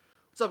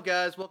What's up,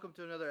 guys? Welcome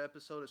to another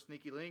episode of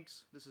Sneaky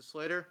Links. This is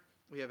Slater.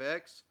 We have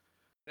X,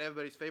 and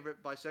everybody's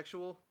favorite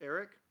bisexual,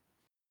 Eric.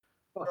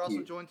 We're Fuck also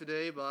you. joined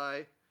today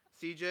by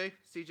CJ.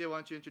 CJ, why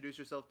don't you introduce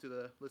yourself to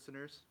the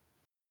listeners?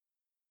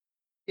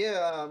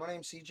 Yeah, my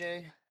name's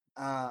CJ.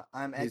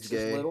 I'm He's X's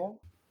gay.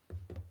 little.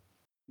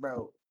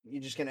 Bro, you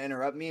just gonna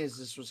interrupt me? Is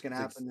this what's gonna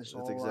happen this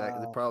That's whole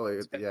exactly probably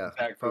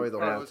exactly probably the I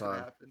don't know whole what's gonna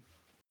time. happen.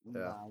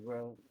 Nah,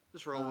 bro.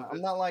 Just roll with I'm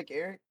it. not like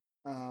Eric.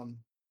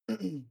 I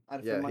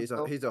defend Yeah,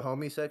 myself. he's a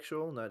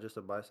homosexual, not just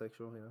a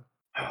bisexual. You know.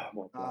 Oh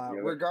my God,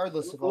 yeah.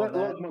 Regardless of all Those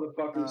that,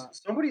 motherfuckers.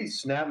 Somebody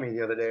snapped me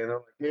the other day, and they're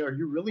like, "Hey, are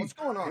you really?" what's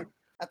going on?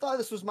 I thought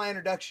this was my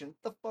introduction.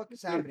 What the fuck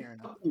is happening right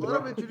now?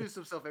 Let him introduce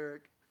himself,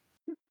 Eric.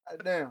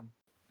 Damn.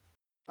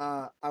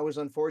 I was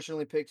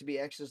unfortunately picked to be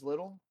X's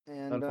little,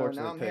 and now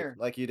Unfortunately, I'm here.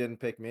 like you didn't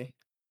pick me.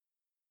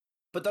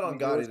 Put that I on mean,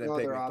 there God, he was didn't no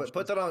pick other me. options.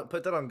 Put that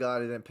on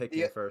God, he didn't pick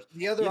me first.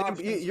 The other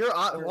options.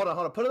 Hold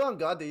on. Put it on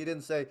God that you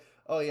didn't say.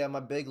 Oh yeah, my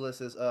big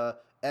list is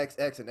X,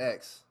 X, and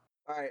X.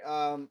 All right.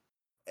 Are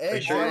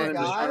you sure on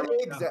God.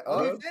 Exactly.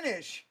 Let me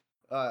finish.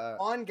 On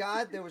On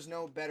God, there was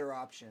no better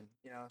option,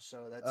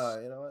 so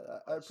that's. you know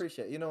what? I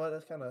appreciate. You know what?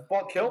 That's kind of.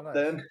 Fuck help nice.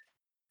 then.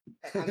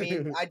 I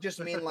mean, I just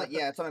mean like,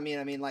 yeah, that's what I mean.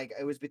 I mean, like,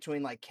 it was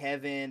between like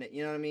Kevin,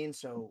 you know what I mean?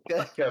 So,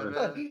 Fuck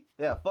Kevin.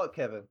 Yeah, fuck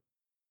Kevin.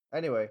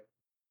 Anyway,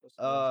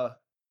 so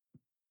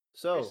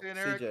Hey, saying,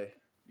 Eric? CJ.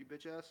 You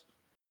bitch ass.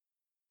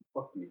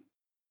 Fuck you.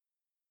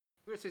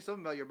 We're gonna say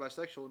something about your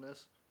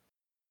bisexualness.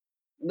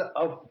 No,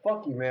 oh,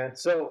 fuck you, man.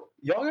 So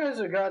y'all guys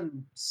have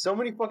gotten so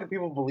many fucking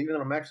people believing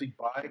that I'm actually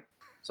bi.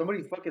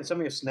 Somebody fucking sent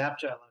me a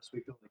Snapchat last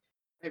week. They're like,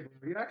 "Hey, bro,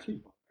 are you actually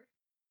bi?"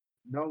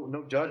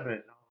 No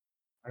judgment. No.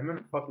 I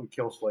remember fucking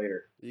Kill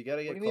Slater. You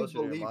gotta what get do you mean closer to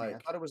your believe me? I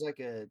mic. thought it was I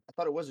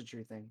thought it was a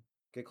true thing.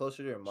 Get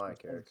closer to your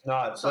mic, Eric. It's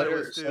not. thought it Slater,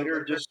 was too, Slater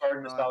but just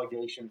started this not.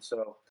 allegation.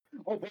 So,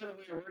 oh, by the way,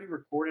 I already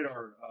recorded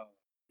our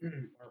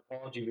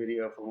apology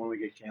video for when we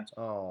get canceled.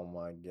 Oh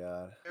my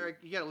god. Eric,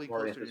 you gotta lean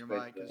Sorry, closer to your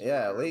mic. 'cause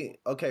Yeah, you're Lee.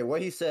 Okay,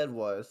 what he said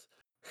was,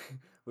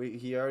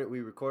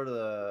 we recorded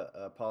a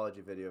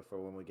apology video for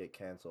when we get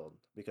canceled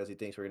because he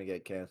thinks we're gonna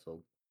get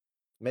canceled.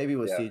 Maybe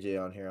with Yeah. CJ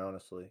on here,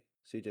 honestly.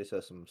 CJ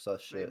says some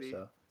sus shit. Maybe.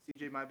 So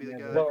CJ might be the Yeah,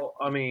 guy. Well,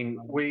 I mean,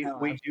 we No,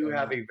 do absolutely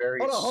have not. a very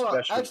hold on.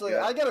 special Actually,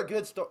 guest. I got a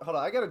good story. Hold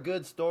on, I got a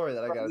good story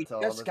that I Bro, gotta we tell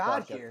on just this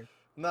got podcast. here.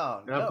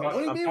 No. And I'm What do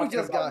you talking mean we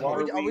just about got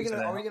water here? Are we wings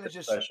gonna and are we a gonna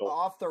just special.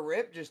 off the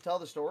rip just tell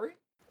the story?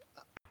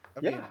 I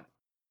Yeah.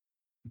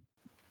 mean,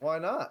 why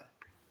not?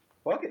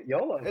 Fuck it,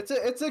 YOLO.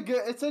 It's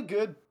a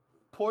good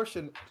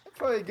portion. It's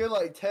probably a good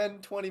like 10,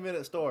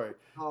 20-minute story.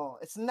 Oh,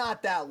 it's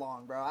not that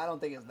long, bro. I don't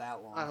think it's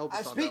that long. I hope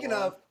it's not Speaking that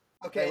long. of,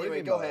 okay, Hey, what do you anyway,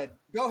 mean go by ahead.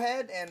 Go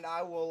ahead, and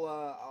I will.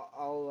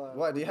 I'll.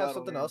 What? Do you have rebuttal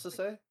something here. else to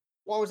say?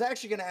 Well, I was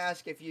actually gonna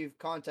ask if you've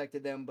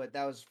contacted them, but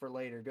that was for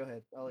later. Go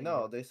ahead. I'll let you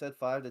No, go. they said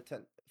 5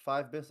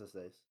 business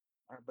days.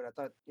 All right, but I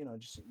thought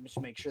just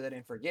make sure they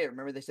didn't forget.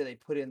 Remember, they said they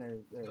put in their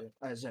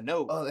as a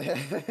note. Oh,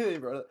 they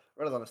wrote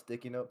it on a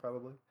sticky note,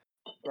 probably.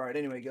 All right.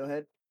 Anyway, go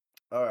ahead.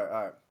 All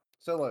right.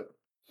 So look,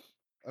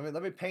 I mean,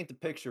 let me paint the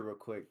picture real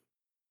quick.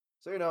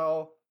 So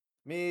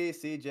me,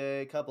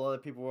 CJ, a couple other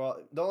people were all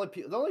the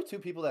only two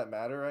people that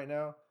matter right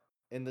now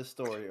in this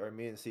story are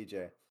me and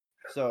CJ.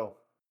 So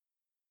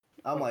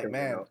I'm like, Okay,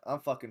 man, no.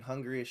 I'm fucking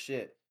hungry as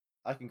shit.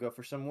 I can go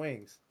for some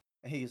wings.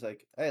 And he's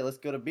like, hey, let's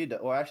go to B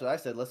Dubs. Or actually, I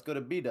said, let's go to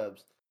B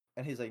Dubs.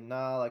 And he's like,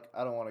 nah, like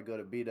I don't want to go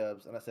to B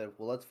Dubs. And I said,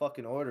 well, let's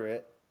fucking order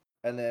it,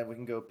 and then we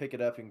can go pick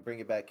it up and bring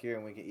it back here,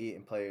 and we can eat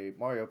and play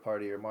Mario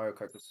Party or Mario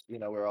Kart. 'Cause,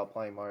 we're all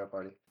playing Mario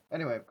Party.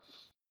 Anyway,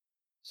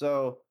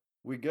 so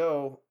we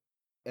go,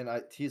 and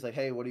he's like,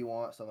 hey, what do you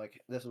want? So I'm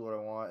like, this is what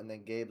I want. And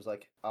then Gabe's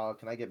like, oh,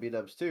 can I get B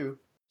Dubs too?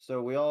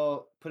 So we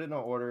all put in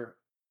our order,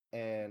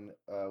 and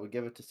we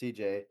give it to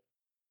CJ.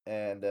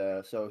 And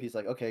so he's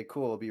like, okay,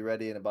 cool, we'll be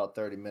ready in about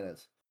 30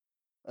 minutes.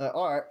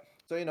 All right.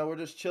 So, we're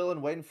just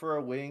chilling, waiting for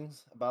our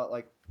wings. About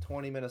like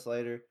 20 minutes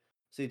later,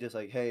 CJ's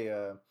like, hey,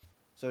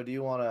 so do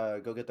you want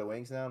to go get the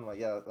wings now? I'm like,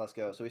 yeah, let's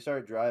go. So we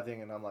started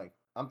driving, and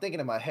I'm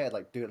thinking in my head,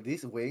 like, dude,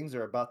 these wings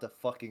are about to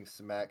fucking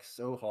smack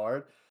so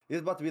hard. These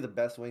are about to be the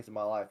best wings in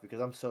my life because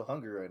I'm so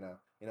hungry right now.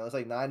 It's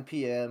like 9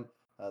 p.m.,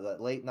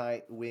 that late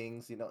night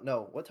wings,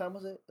 No, what time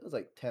was it? It was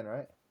like 10,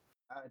 right?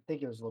 I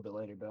think it was a little bit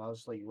later, but I'll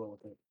just let you roll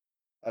with it.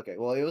 Okay,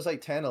 well, it was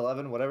like 10,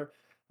 11, whatever.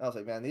 I was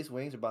like, man, these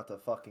wings are about to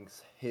fucking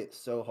hit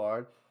so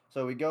hard.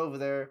 So we go over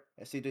there,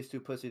 and CJ's too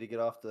pussy to get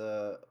off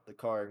the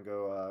car and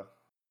go,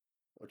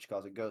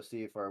 go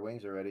see if our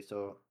wings are ready.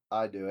 So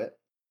I do it.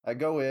 I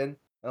go in, and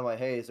I'm like,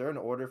 hey, is there an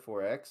order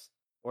for X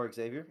or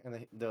Xavier?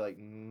 And they're like,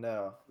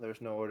 no,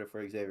 there's no order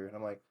for Xavier. And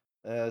I'm like,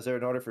 is there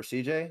an order for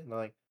CJ? And they're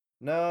like,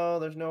 no,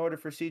 there's no order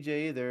for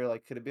CJ either.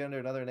 Like, could it be under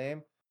another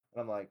name?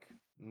 And I'm like,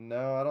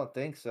 no, I don't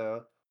think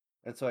so.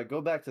 And so I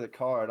go back to the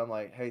car, and I'm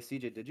like, hey,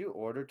 CJ, did you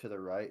order to the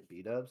right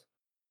B-dubs?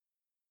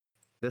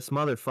 This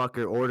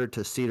motherfucker ordered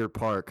to Cedar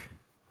Park.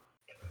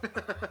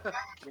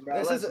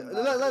 This is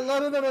no.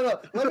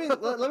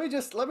 Let me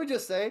just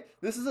say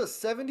this is a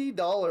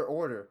 $70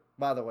 order.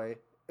 By the way,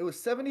 it was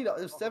 $70.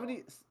 It was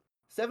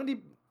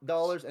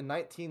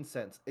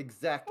 $70.19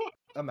 exact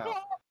amount.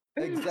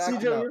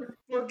 Exact CJ, amount.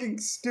 you're fucking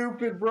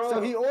stupid, bro.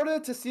 So he ordered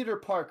it to Cedar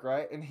Park,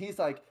 right? And he's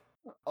like,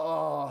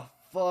 "Oh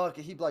fuck!"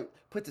 He like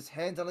puts his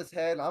hands on his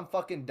head. And I'm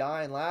fucking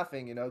dying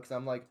laughing, because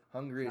I'm like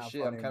hungry as Not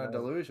shit. I'm funny, kind of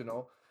bro.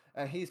 delusional,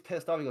 and he's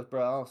pissed off. He goes,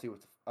 "Bro, I don't see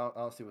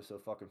what's so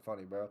fucking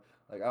funny, bro.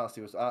 Like I don't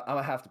see I'm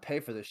gonna have to pay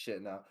for this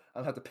shit now.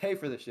 I'm gonna have to pay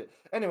for this shit."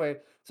 Anyway,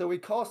 so we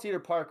call Cedar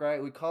Park,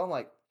 right? We call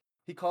him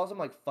he calls him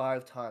like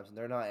 5 times, and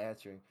they're not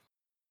answering.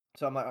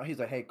 So he's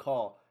like, "Hey,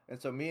 call."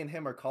 And so me and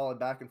him are calling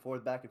back and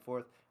forth,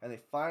 and they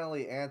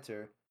finally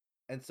answer.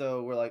 And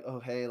so we're like,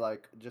 "Oh, hey,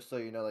 like, just so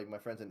you know, like, my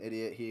friend's an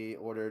idiot. He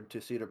ordered to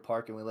Cedar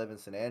Park, and we live in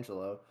San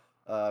Angelo.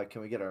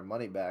 Can we get our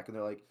money back?" And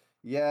they're like,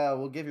 "Yeah,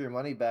 we'll give you your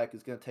money back.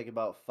 It's gonna take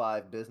about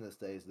 5 business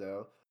days,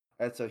 though."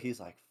 And so he's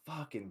like,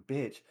 "Fucking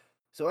bitch."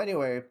 So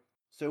anyway,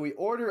 so we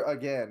order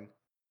again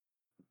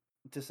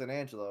to San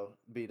Angelo,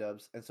 B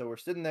Dubs, and so we're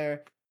sitting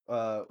there.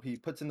 He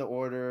puts in the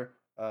order,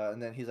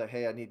 and then he's like,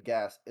 "Hey, I need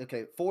gas."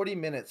 Okay, 40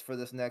 minutes for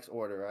this next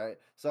order, right?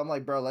 So I'm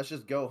like, "Bro, let's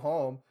just go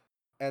home,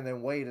 and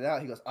then wait it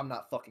out." He goes, "I'm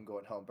not fucking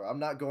going home, bro. I'm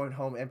not going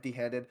home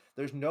empty-handed.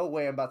 There's no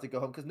way I'm about to go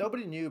home because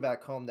nobody knew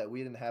back home that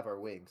we didn't have our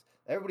wings.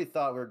 Everybody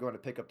thought we were going to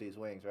pick up these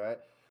wings, right?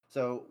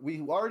 So we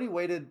already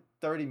waited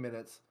 30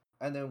 minutes."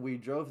 And then we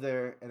drove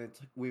there, and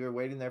we were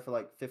waiting there for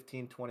like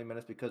 15, 20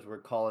 minutes because we're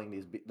calling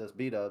those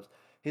B-dubs.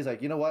 He's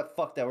like, "You know what?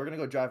 Fuck that. We're gonna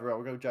go drive around.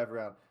 We're gonna drive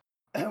around."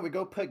 We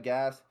go put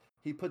gas.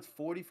 He puts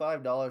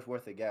 $45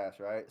 worth of gas,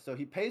 right? So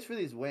he pays for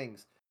these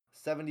wings,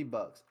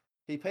 $70.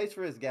 He pays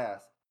for his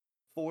gas,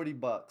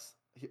 $40.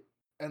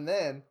 And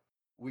then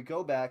we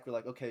go back. We're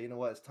like, "Okay, you know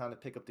what? It's time to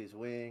pick up these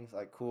wings."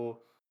 Like,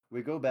 cool.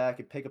 We go back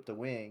and pick up the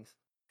wings.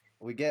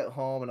 We get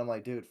home, and I'm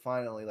like, "Dude,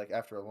 finally, like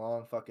after a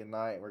long fucking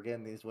night, we're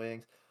getting these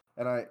wings."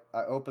 And I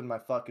open my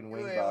fucking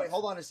wing Wait, box.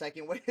 hold on a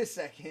second. Wait a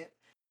second.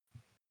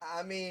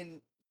 I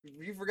mean,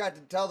 you forgot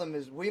to tell them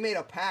is we made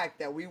a pact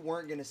that we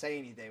weren't gonna say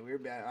anything. We were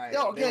all right.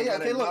 Yeah, They don't yeah,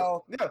 gotta okay, look.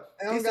 know. Yeah.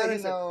 They don't gotta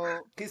know.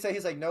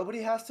 He's like,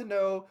 nobody has to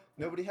know.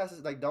 Nobody has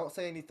to, like, don't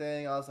say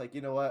anything. I was like, "You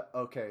know what?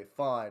 Okay,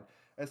 fine."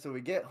 And so we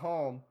get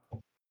home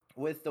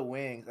with the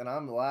wings, and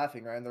I'm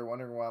laughing, right? And they're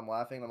wondering why I'm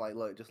laughing. I'm like,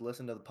 "Look, just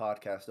listen to the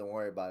podcast. Don't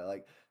worry about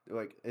it.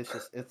 Like it's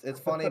just, it's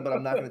funny, but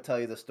I'm not going to tell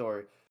you the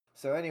story."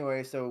 So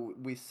anyway, so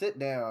we sit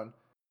down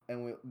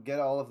and we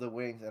get all of the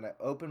wings, and I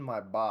open my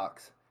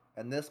box,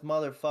 and this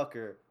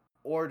motherfucker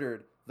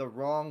ordered the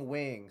wrong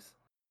wings.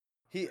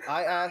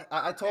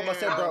 I told him,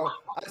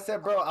 I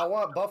said, "Bro, I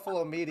want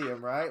buffalo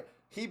medium, right?"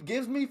 He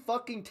gives me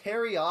fucking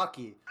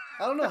teriyaki.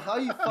 I don't know how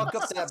you fuck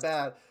up that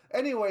bad.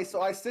 Anyway,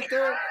 so I sit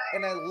there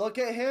and I look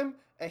at him,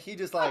 and he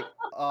just like,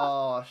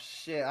 "Oh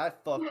shit, I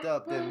fucked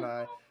up, didn't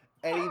I?"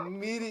 And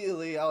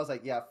immediately I was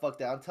like, "Yeah, fuck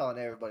that. I'm telling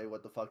everybody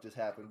what the fuck just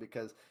happened,"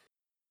 because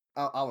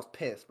I was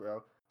pissed,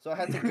 bro. So I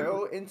had to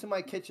go into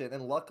my kitchen,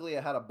 and luckily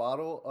I had a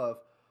bottle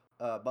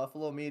of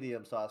buffalo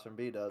medium sauce from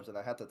B Dubs, and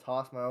I had to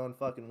toss my own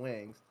fucking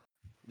wings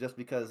just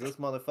because this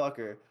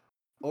motherfucker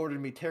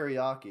ordered me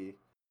teriyaki.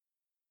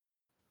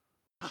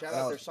 Shout And I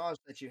out was, their sauce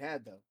that you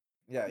had though.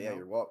 yeah, You yeah,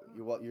 know?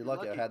 you're lucky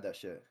I lucky. had that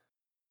shit.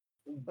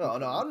 No,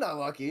 no, I'm not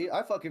lucky.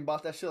 I fucking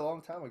bought that shit a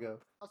long time ago.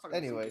 I was talking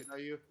Anyway. to CJ,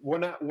 not you.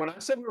 When I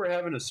said we were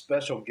having a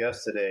special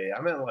guest today,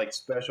 I meant like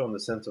special in the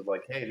sense of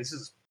like, hey, this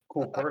is a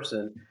cool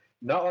person,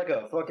 not like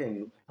a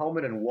fucking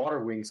helmet and water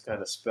wings kind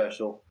of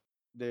special.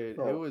 Dude,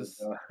 Oh my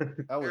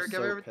God. I was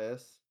Eric, so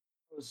pissed.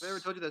 have I ever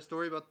told you that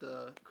story about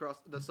the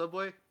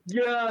subway?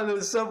 Yeah,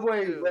 the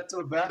subway Dude, led to a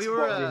we were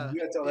basketball game. You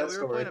gotta tell that we were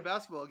story. playing a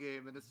basketball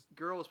game, and this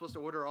girl was supposed to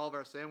order all of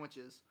our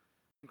sandwiches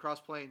in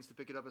Cross Plains to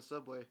pick it up at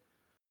Subway.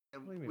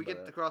 And What do you mean we by get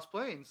to that? Cross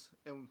Plains,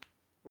 and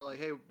we're like,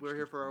 "Hey, we're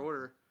here for our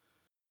order."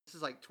 This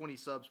is like 20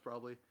 subs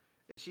probably.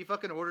 And she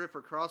fucking ordered it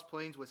for Cross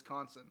Plains,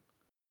 Wisconsin.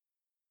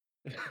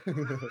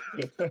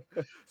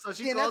 So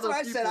she See, and called that's what those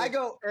I said. I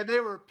people, go, and they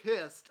were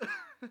pissed.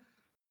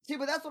 see,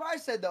 but that's what I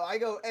said though. I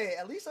go, hey,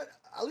 at least I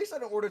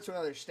don't order to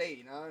another state,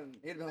 you know. And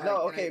he'd be like,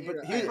 No, "Can okay, I,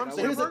 but He's from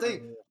here's the Cedar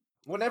thing.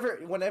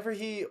 Whenever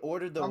he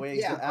ordered the wings,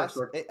 yeah. it asked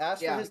for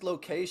Yeah. his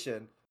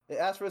location. It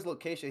asked for his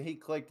location. He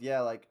clicked,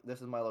 yeah, like this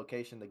is my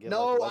location to give like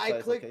No, the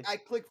website's location. I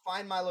click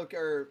find my look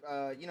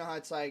or you know how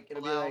it's like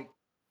it'll be Allow. like,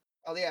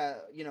 oh yeah,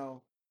 you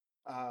know,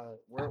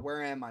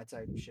 where am I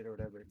type shit or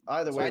whatever.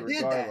 Either So way, I did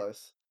that,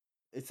 regardless,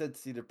 it said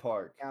Cedar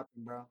Park.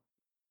 Captain, bro.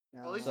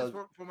 Well, at least So- it's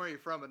from where you're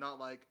from, but not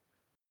like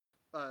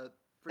freaking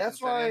That's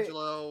San why-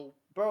 Angelo.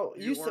 Bro,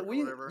 New York or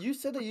whatever. you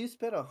said that you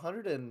spent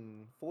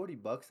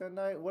 $140 that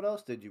night. What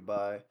else did you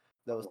buy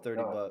that was Oh my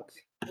God.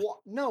 $30?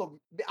 Well, no,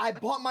 I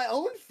bought my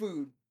own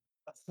food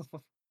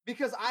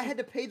because I had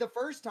to pay the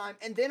first time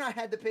and then I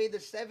had to pay the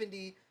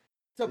 70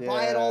 to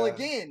buy it all Yeah.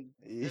 again.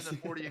 And the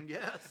 40 in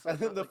gas. And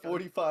then the Like,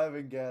 45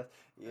 in gas.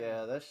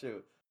 Yeah, that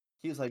shit.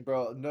 He was like,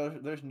 "Bro, no,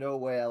 there's no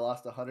way I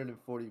lost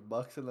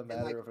 $140 in the In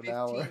matter like of an 15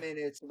 hour."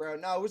 minutes, bro.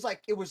 No,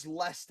 it was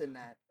less than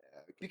that.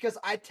 Because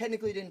I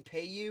technically didn't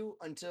pay you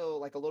until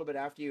like a little bit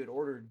after you had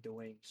ordered the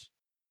wings.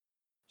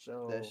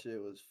 So That shit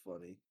was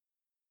funny.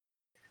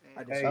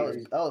 I damn. just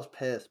Hey, I was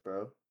pissed,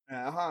 bro.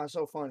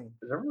 so funny.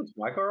 is everyone's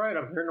mic all right?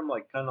 I'm hearing them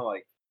like kind of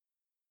like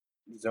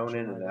zone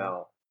in and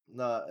out.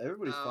 Nah,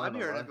 everybody's No, fine I'm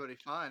hearing online. everybody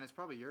fine. It's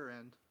probably your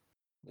end.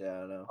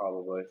 Yeah, I know.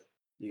 Probably.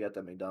 You got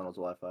that McDonald's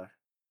Wi-Fi.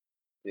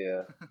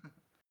 Yeah.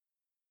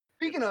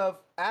 Speaking of,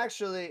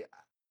 actually,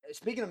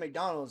 speaking of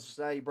McDonald's,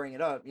 now you bring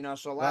it up.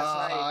 So last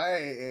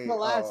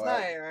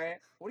night, right?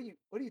 What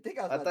do you think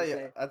I was about to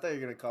say? I thought you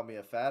were gonna call me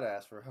a fat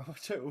ass for how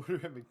much I order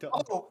at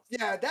McDonald's. Oh,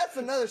 yeah, that's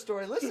another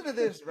story. Listen to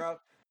this, bro.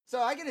 So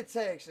I get a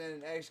text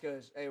and X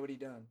goes, "Hey, what are you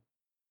doing?"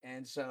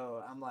 And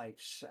so I'm like,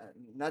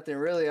 "Nothing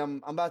really.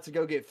 I'm about to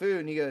go get food."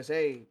 And he goes,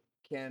 "Hey,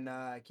 can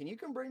you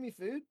come bring me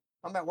food?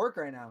 I'm at work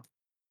right now."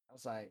 I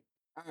was like,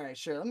 "All right,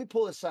 sure. Let me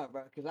pull this up,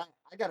 bro, because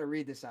I got to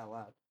read this out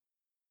loud."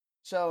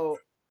 So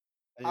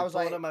Are I you was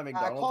pulling like, up my I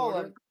McDonald's call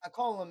order? him. I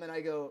call him and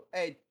I go,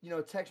 "Hey,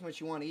 text me what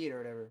you want to eat or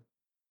whatever."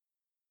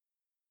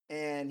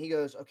 And he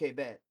goes, "Okay,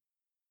 bet."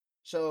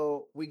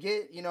 So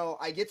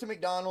I get to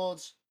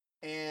McDonald's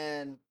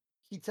and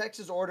he texts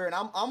his order and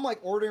I'm like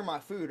ordering my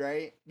food,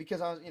 right? Because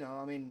I was,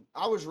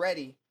 I was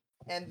ready.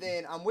 And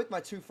then I'm with my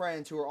two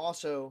friends who are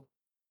also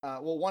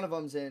one of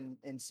them's in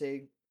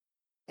SIG,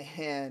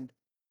 and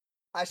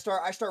I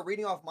start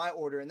reading off my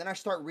order and then I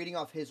start reading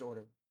off his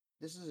order.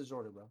 This is his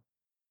order, bro.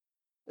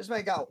 This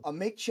man got a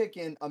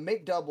McChicken, a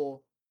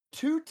McDouble,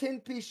 2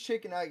 10-piece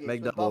chicken nuggets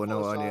with McDouble with buffalo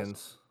no sauce,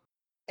 onions.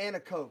 and a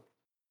Coke,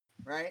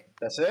 right?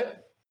 That's it?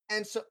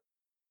 And so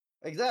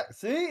Exact.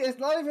 See, it's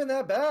not even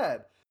that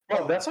bad.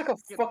 Bro, Oh, that's like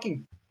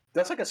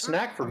a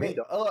snack for me,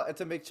 though.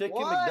 it's a McChicken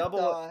what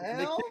McDouble. the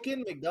hell?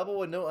 McChicken McDouble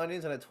with no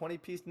onions and a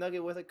 20-piece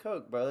nugget with a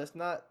Coke, bro. It's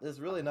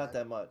really not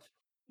that much.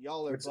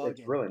 Y'all are It's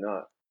bugging. really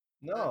not. I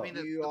No. mean,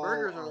 You the all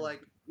burgers are are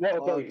like,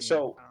 Well, okay, bugging.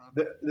 so I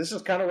don't know. this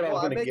is kind of what I Well,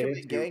 was I going to make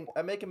get a into.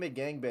 I make a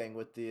McGangbang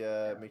with the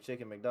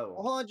McChicken McDouble.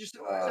 Well, hold on, just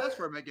Just ask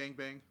for a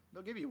McGangbang.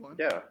 They'll give you one.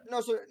 Yeah. no,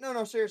 sir,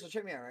 no, seriously,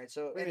 check me out, right?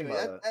 So What do you mean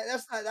anyway, by that that?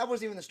 that's not that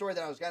wasn't even the story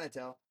that I was gonna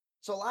tell.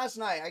 So last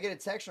night I get a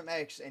text from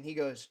X and he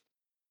goes,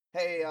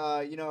 "Hey,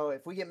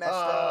 if we get messed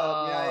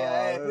up,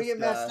 Oh, if we this get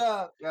messed guy.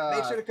 up,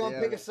 make sure God to come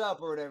damn pick it. us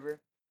up or whatever."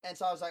 And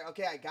so I was like,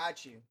 "Okay, I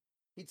got you."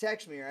 He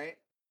texts me, right?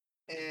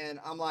 And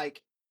I'm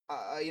like,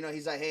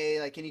 he's like, "Hey,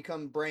 like, can you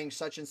come bring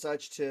such and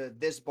such to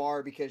this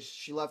bar because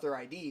she left her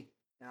ID?"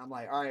 And I'm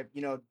like, "All right,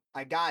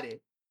 I got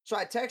it." So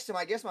I text him.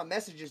 I guess my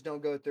messages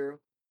don't go through,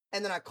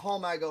 and then I call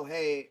him. I go,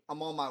 "Hey,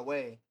 I'm on my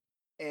way,"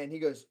 and he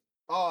goes,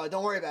 "Oh,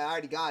 don't worry about it. I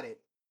already got it."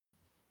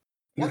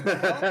 What the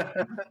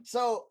hell?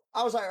 So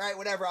I was like, "All right,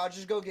 whatever. I'll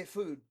just go get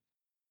food."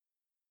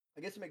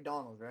 I get to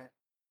McDonald's, right?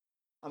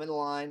 I'm in the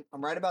line.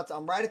 I'm right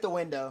at the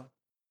window,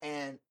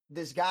 and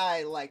this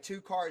guy, like 2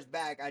 cars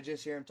back, I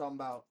just hear him talking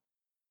about,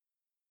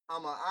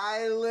 "I'm an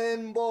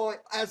island boy,"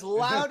 as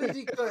loud as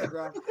he could,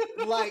 bro.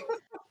 Like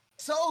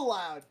so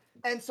loud.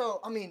 And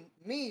so, I mean,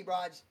 me, bro,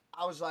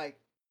 I was like,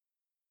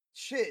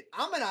 shit,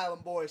 I'm an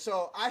island boy.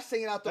 So I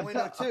sing it out the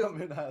window too.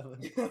 I'm in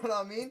Ireland. You know what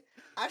I mean?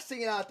 I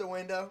sing it out the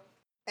window.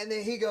 And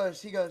then he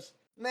goes,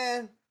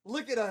 "Man,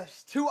 look at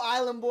us. 2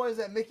 island boys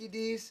at Mickey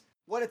D's.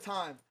 What a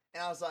time."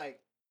 And I was like,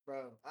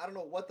 bro, I don't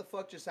know what the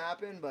fuck just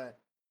happened, but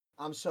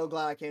I'm so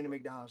glad I came to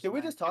McDonald's Can we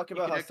tonight. just talk You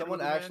about how connected with someone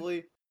the man?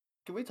 actually?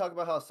 Can we talk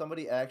about how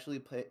somebody actually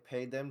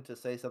paid them to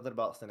say something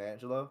about San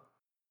Angelo?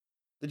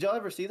 Did y'all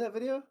ever see that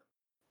video?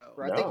 Oh.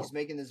 Bro, I think No. he's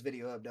making this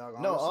video up,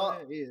 dog. No,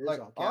 Honestly, this is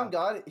all on cap.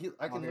 God,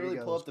 I Oh, can here he literally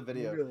pull goes. up the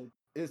Here video. he goes.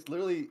 It's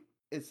literally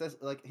it says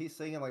like he's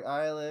singing like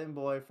 "Island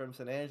Boy from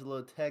San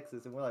Angelo,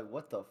 Texas," and we're like,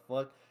 "What the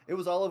fuck?" It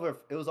was all over.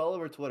 It was all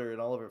over Twitter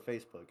and all over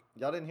Facebook.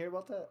 Y'all didn't hear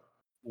about that?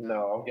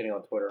 No, I'm getting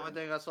on Twitter. The only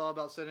thing I saw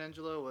about San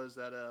Angelo was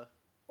that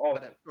Oh,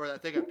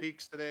 that thing at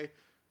Peaks today.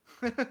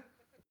 What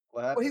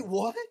Wait, happened?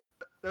 what?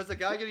 There's a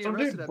guy getting some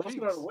arrested dude at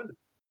busted Peaks. out a window.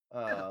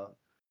 Uh,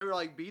 They were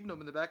like beating him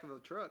in the back of the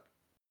truck.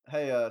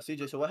 hey,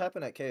 CJ. So what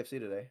happened at KFC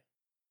today?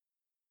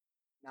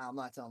 Nah, I'm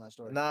not telling that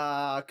story.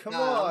 Nah, come Nah,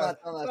 I'm on. not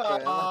telling that story.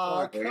 I'm not telling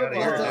Nah, that. We come gotta I'm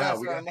hear not it telling now. that on.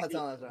 We story. I'm gotta not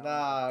telling that story.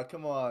 Nah,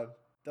 come on.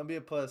 Don't be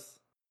a puss.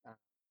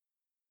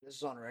 This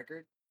is on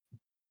record.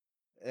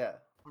 Yeah,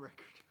 Record.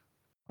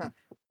 Huh.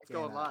 It's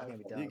going live. I can't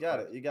be you telling got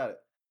stories. it. You got it.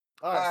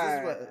 All All right. So this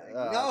is right.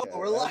 what. No,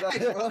 Okay. relax,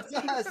 bro. It's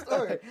not a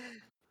story.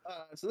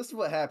 So this is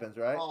what happens,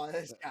 right? Oh,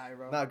 this guy,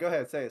 bro. Nah, go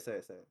ahead. Say it. Say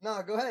it. Say it.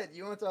 No, go ahead.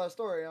 You want to tell a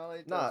story? I'll let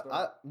you tell a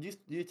Nah, story.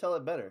 you tell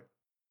it better.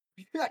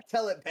 You gotta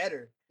tell it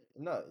better.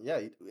 No, yeah,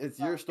 it's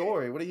your Okay.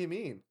 story. What do you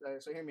mean?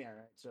 So hear me out,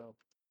 right? So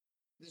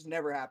this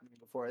never happened to me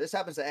before. This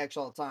happens to X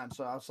all the time.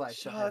 So I was like,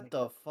 Shut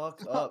the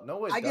fuck So up.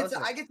 No, it I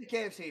doesn't. get to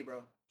KFC,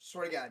 bro.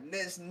 Swear to God,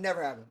 this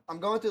never happened. I'm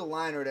going through the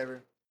line or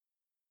whatever.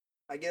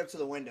 I get up to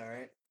the window,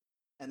 right?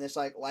 And this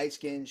like light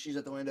skin, she's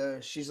at the window.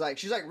 She's like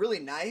really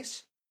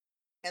nice.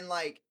 And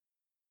like,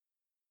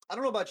 I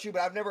don't know about you,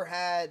 but I've never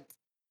had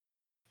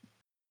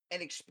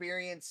an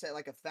experience at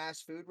like a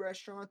fast food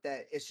restaurant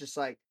that it's just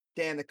like,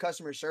 damn, the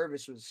customer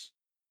service was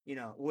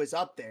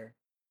up there.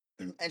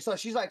 And so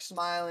she's like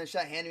smiling, she's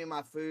like handing me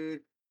my food.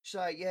 She's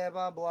like, yeah,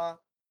 blah blah.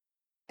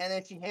 And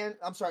then she handed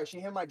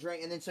my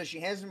drink, and then so she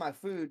hands me my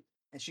food,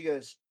 and she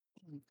goes,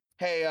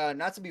 "Hey,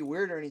 not to be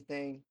weird or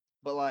anything,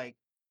 but like,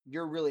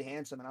 you're really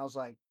handsome." And I was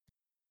like,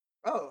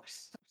 "Oh,"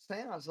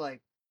 saying I was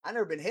like, "I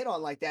never been hit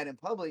on like that in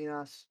public."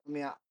 I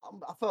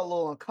felt a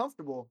little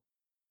uncomfortable.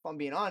 If I'm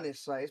being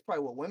honest, like it's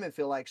probably what women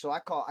feel like. So I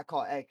call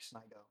X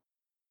and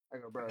I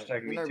go, "Bro,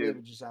 Hashtag you me never too. believe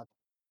what just happened."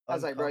 I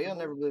was like, bro, you'll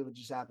uncomfortable? never believe what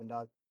just happened,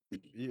 dog.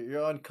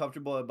 You're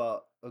uncomfortable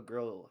about a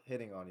girl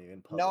hitting on you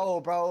in public.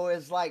 No, bro,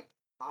 it's like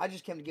I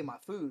just came to get my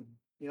food.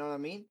 You know what I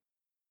mean?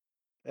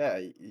 Yeah,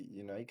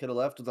 you know, you could have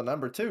left with a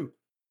number 2.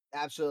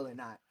 Absolutely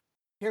not.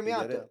 Hear me You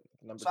out get though. it?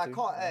 Number So I 2.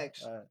 call Yeah.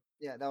 X. All right.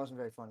 Yeah, that wasn't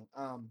very funny.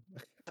 I thought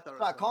it So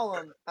I was call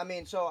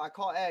him. So I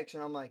call X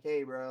and I'm like,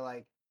 hey, bro,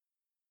 like,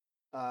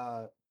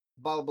 blah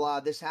blah blah,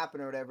 this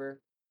happened or whatever.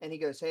 And he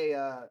goes, hey,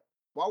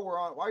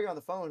 while you're on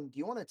the phone, do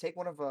you want to take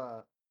one of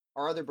our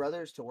other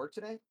brothers to work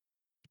today?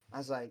 I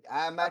was like,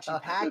 I'm actually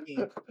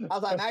packing. I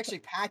was like, I'm actually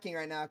packing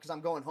right now because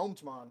I'm going home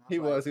tomorrow. And I He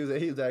was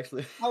was. He was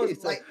actually. I was He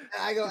said, like,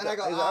 and I go, he's like,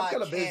 oh, I'm I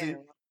kind of busy. can't.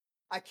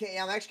 I can't.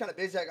 Yeah, I'm actually kind of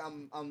busy. Like,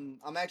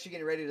 I'm actually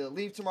getting ready to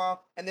leave tomorrow.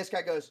 And this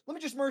guy goes, let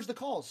me just merge the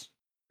calls.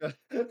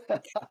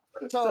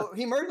 So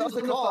he merges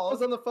the I calls.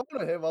 was on the phone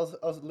with him. I was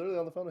literally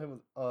on the phone with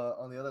him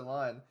on the other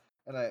line,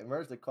 and I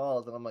merged the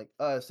calls, and I'm like,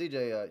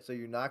 CJ, so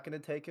you're not gonna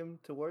take him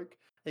to work?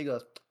 He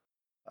goes,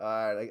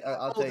 all right,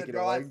 I'll take it.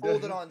 Bro. I Like,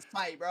 folded on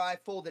site, bro. I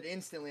folded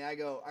instantly. I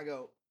go,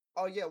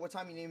 oh yeah, what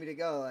time you need me to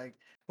go? Like,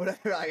 whatever.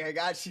 Like, I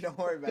got you. Don't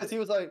worry about because it. he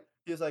was like,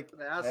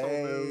 An asshole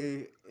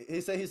move. hey,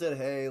 he said,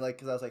 hey, like,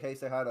 because I was like, hey,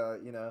 say hi to,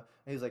 you know,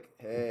 and he's like,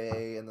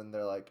 hey, and then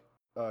they're like,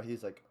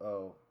 he's like,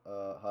 oh,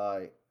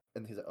 hi,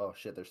 and he's like, oh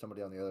shit, there's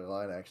somebody on the other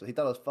line actually. He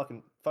thought I was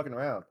fucking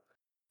around,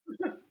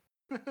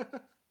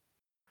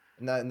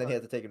 and then he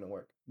had to take him to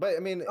work. But I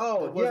mean,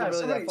 Oh it wasn't yeah,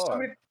 really that far.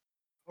 somebody.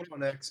 Hold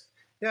on, X.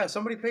 Yeah,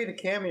 somebody paid a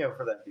cameo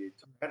for that dude.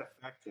 I had a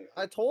fact check.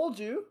 I told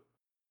you,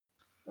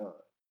 No,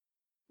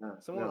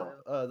 someone,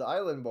 no. the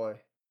island boy.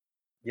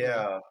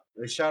 Yeah,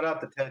 they shout out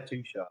the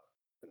tattoo shop.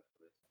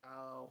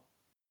 Oh.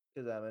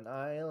 Because I'm an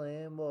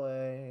island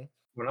boy.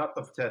 Well, not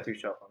the tattoo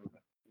shop.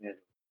 Yeah.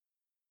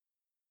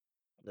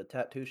 The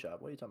tattoo shop.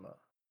 What are you talking about?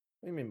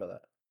 What do you mean by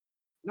that?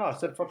 No, I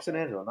said fuck San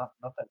Angelo, not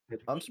that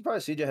tattoo I'm shop.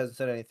 surprised CJ hasn't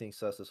said anything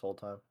sus this whole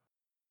time.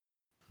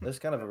 This is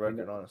kind of a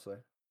record, honestly.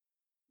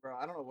 Bro,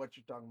 I don't know what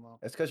you're talking about.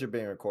 It's because you're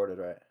being recorded,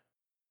 right?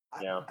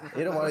 Yeah.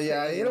 You don't want to.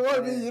 Yeah, you don't want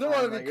to be. You don't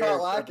want to be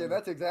caught lacking.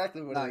 That's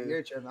exactly what No, it is.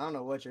 you're tripping. I don't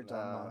know what you're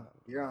talking about.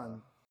 You're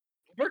on.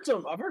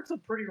 I've heard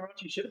some pretty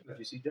raunchy shit about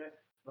you, CJ.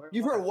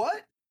 You've heard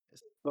what?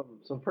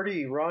 Some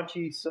pretty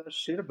raunchy sus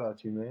shit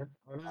about you, man.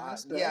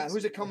 Yeah,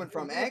 who's it coming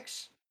from?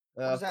 X?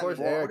 What does Of that course,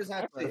 mean? What Eric. does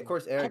that Actually- mean? Of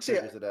course, Eric Actually,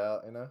 figures it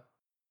out. You know.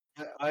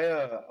 I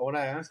when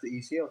I asked the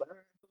EC, I was like,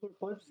 "What's their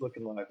pledges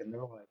looking like?" And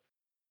they're like,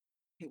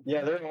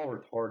 "Yeah, they're all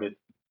retarded.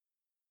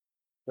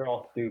 They're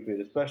all stupid,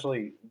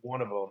 especially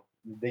one of them.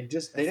 They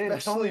didn't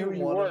tell me who Especially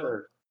you one of 'em.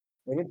 were.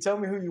 They didn't tell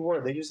me who you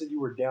were. They just said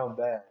you were down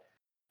bad.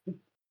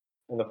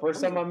 And the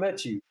first time I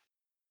met you,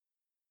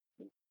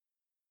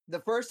 The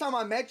first time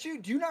I met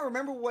you, do you not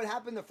remember what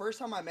happened the first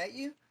time I met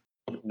you?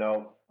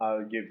 no, I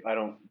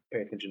don't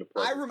pay attention to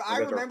pledges. I You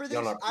guys are- remember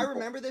y'all this. not I people.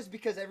 remember this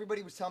because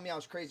everybody was telling me I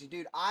was crazy,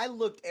 dude. I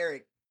looked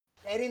Eric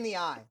dead in the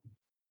eye.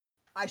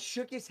 I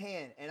shook his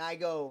hand and I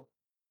go,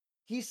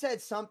 he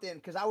said something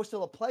because I was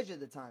still a pledge at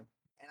the time.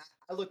 And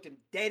I looked him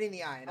dead in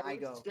the eye and I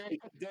go,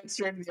 Dead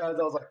straight in the eyes.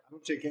 I was like, I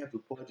don't shake hands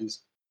with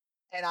pledges.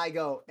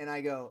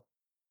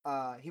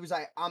 he was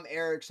like, I'm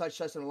Eric, such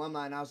an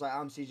alumni. And I was like,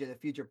 I'm CJ, the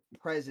future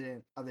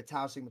president of the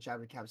Tau Sigma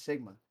Chapter Kappa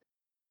Sigma.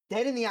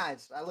 Dead in the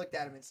eyes. I looked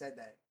at him and said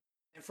that.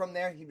 And from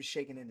there, he was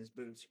shaking in his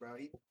boots, bro.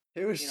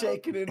 He was You know.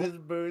 shaking in his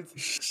boots.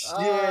 Shit.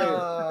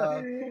 Ah.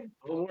 I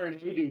was wearing a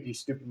dude, you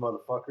stupid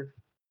motherfucker.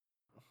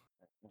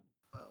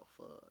 Oh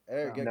fuck.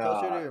 Eric, get Nah.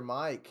 closer to your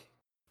mic.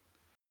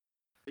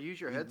 Use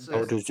your You- headset.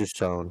 How does this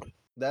sound?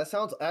 That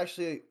sounds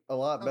actually a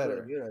lot Sounds really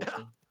better. good,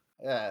 actually.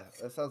 Yeah,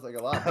 that sounds like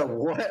a lot better.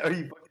 What? Are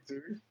you fucking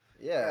serious?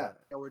 Yeah.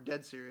 Yeah, we're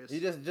dead serious. You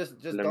just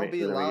Let don't me-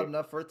 be let me- loud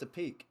enough for it to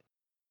peak.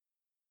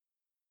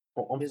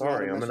 Oh, I'm Doesn't know how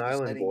to sorry. I'm mess an with the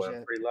island settings boy. I'm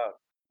yet. pretty loud.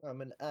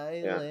 I'm an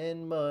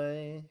island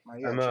boy. Oh,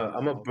 you I'm gotta a change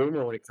I'm that a up.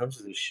 boomer when it comes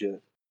to this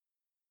shit.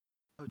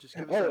 Oh, just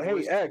give us Oh, that hey,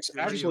 voice. X,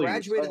 You're You actually-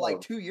 graduated oh. like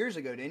 2 years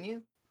ago, didn't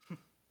you?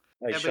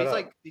 Hey, yeah, shut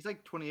but up. he's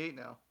like 28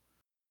 now.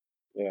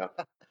 Yeah,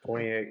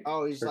 28.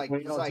 Oh, he's Or like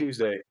 20 he's on like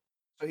Tuesday.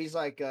 so he's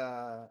like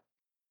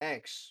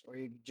X, or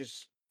he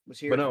just was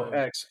here. But no, for-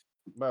 X.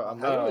 Bro,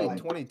 I'm Oh, literally um,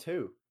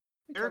 22.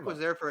 Eric was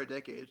there for a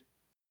decade.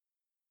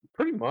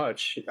 Pretty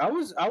much. I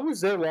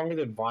was there longer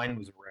than Vine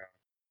was around.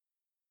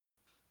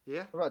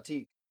 Yeah. What about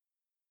Teak?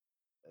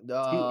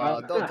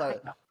 Don't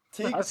talk.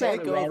 Teak I saw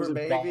the rise takeover, of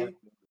baby. Vine.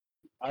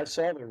 I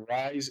saw the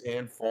rise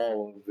and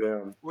fall of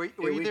them. Were Dude,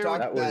 you we there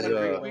talked when that about was, it. We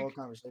had Greek a whole Week?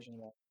 conversation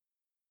about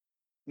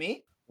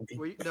me.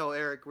 No,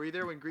 Eric. Were you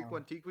there when Greek Oh.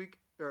 won Teak Week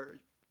or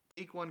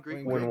Teak won Greek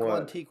When Week? When Greek won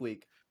what? Teak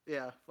Week.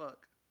 Yeah. Fuck.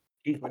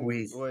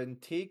 When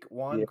Teak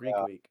won Yeah. Greek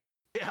Week.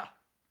 Yeah.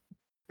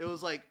 It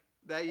was like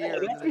that Oh, year,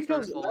 and that's then they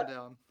started because- falling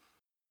down.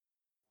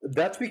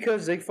 That's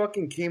because they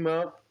fucking came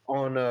up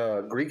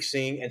on Greek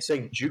Sing and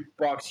sang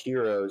Jukebox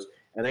Heroes,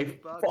 and they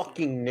Jukebox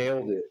fucking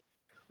nailed it.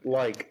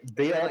 Like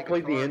they had, all like, a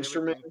played the car and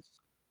everything. instruments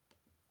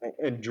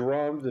and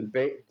drums and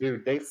bass.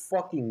 Dude, they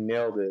fucking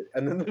nailed it.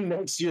 And then the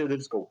next year they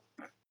just go.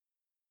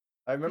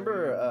 I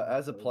remember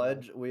as a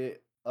pledge, we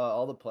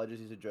all the pledges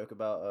used to joke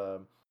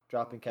about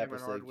dropping Kappa Cameron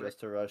Sig Hardwick. just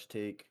to rush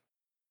Teak.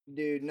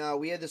 Dude, no,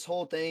 we had this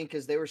whole thing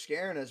because they were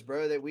scaring us,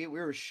 bro. That we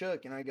were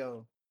shook, and I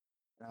go,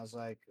 And I was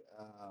like,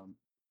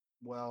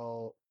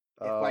 well,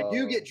 if I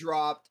do get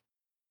dropped,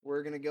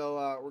 we're gonna go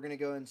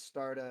and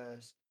start a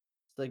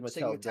Sigma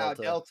Sigma Tau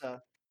Tau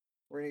Delta.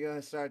 We're gonna go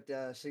and start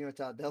Sigma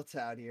Tau Delta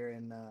out here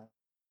in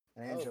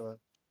Angela.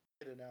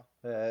 Get it now.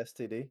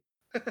 STD.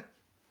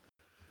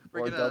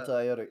 We're Or gonna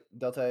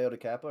Delta Iota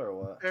Kappa or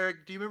what?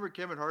 Eric, do you remember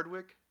Cameron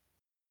Hardwick?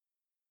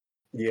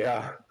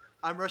 Yeah.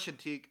 I'm Russian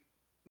Teak.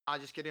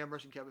 Just kidding. I'm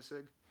Russian Kappa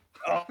Sig.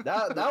 Oh,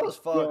 That was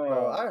fucked,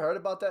 bro. I heard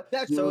about that.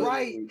 That's So-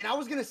 right. And I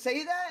was gonna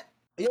say that.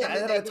 Yeah, and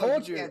then I they go,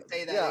 told you. can't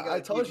say that. Yeah, They go, I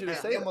told you to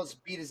can't." say They that.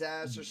 almost beat his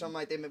ass or something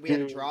like that. We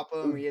had to drop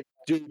him. Or he had,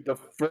 Dude, the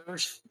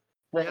first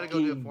You gotta go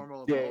do a fucking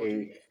formal day,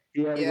 apology.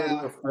 he had to go Yeah.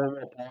 do a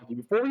formal apology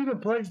before we even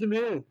pledged him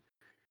in.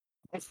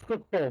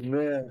 Oh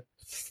man.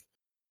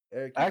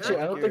 Eric, Actually,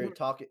 I don't you're think-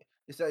 talking.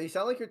 You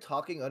sound like you're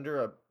talking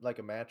under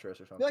a mattress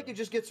or I something. feel like it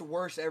just gets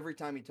worse every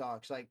time he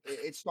talks. Like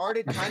it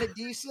started kind of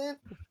decent,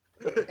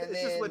 It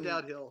just went then-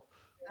 downhill.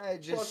 I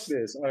Fuck just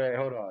this. All right,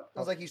 hold on.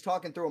 sounds like he's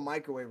talking through a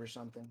microwave or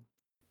something.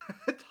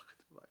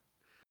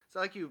 It's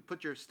like you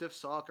put your stiff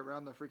sock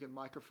around the freaking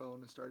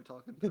microphone and started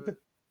talking to it.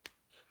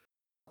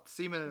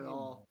 Semen and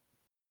all.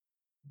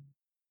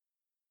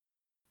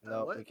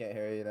 No, what? we can't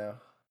hear you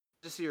now.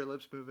 Just see your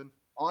lips moving.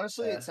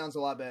 Honestly, Yeah. it sounds a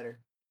lot better.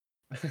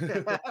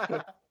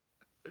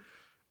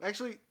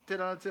 Actually,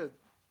 10 out of 10.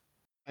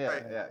 Yeah,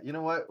 Right. yeah. You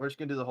know what? We're just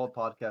gonna do the whole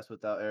podcast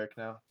without Eric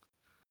now.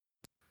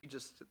 You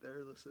just sit there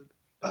and listen.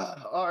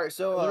 All right,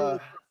 so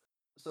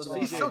So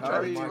he's CJ, still how trying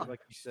are to you? talk. Like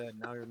you said,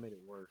 now you made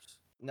it worse.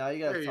 Now you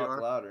gotta There you talk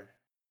are. louder.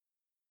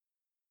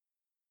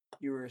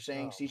 You were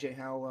saying, Oh. CJ,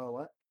 how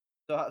what?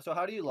 So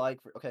how do you like?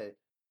 Okay,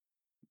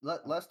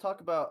 let's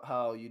talk about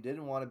how you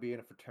didn't want to be in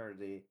a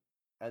fraternity,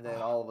 and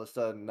then all of a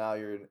sudden now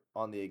you're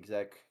on the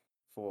exec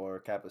for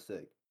Kappa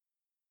Sig.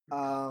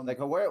 Like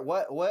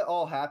what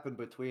all happened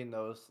between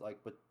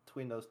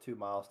those two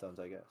milestones,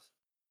 I guess.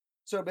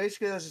 So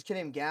basically, there's this kid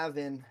named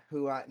Gavin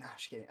who no, I'm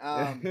just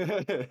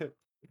kidding.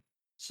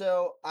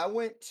 So I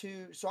went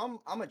to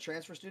I'm a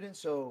transfer student,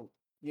 so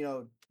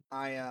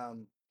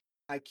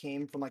I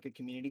came from like a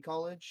community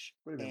college,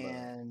 What do you mean by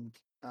that?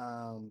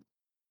 and Wait,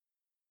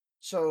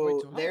 so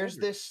so how there's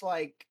old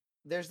are you?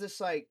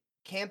 this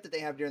camp that they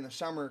have during the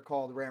summer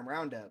called Ram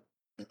Roundup,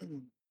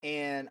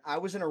 and I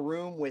was in a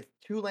room with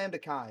two Lambda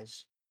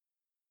Chi's,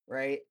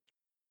 right?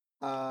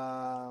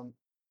 I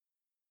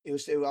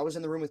was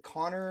in the room with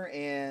Connor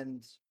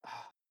and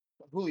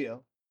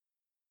Julio.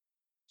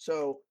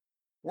 So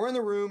we're in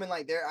the room and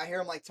like there I hear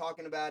him like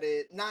talking about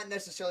it, not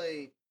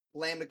necessarily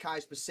Lambda Chi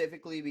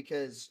specifically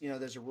because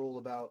there's a rule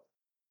about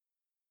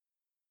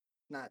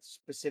not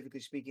specifically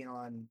speaking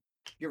on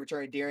your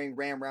fraternity during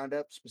Ram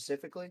Roundup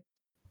specifically.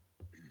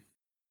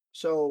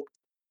 So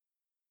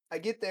I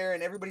get there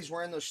and everybody's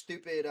wearing those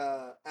stupid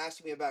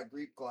asking me about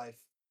Greek life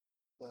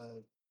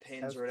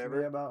pins Ask or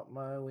whatever. me about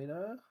my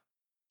wiener.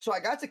 So I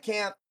got to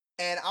camp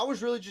and I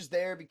was really just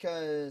there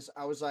because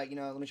I was like,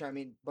 let me try to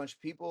meet a bunch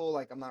of people.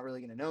 Like, I'm not really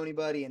going to know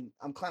anybody. And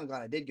I'm kind of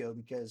glad I did go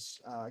because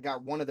I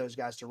got one of those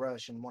guys to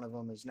rush and one of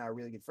them is now a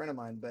really good friend of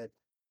mine. But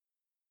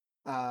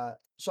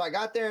so I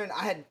got there and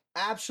I had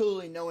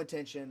absolutely no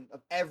intention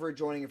of ever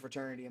joining a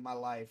fraternity in my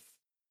life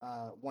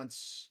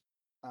once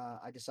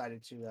I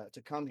decided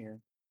to come here.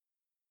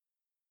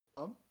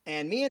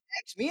 And me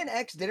and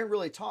X didn't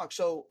really talk.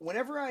 So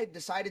whenever I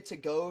decided to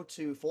go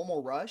to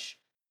formal rush,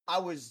 I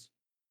was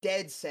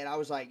dead set. I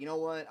was like, you know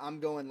what? I'm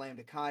going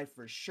Lambda Chi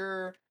for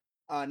sure.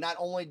 Not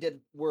only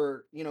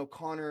were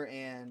Connor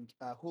and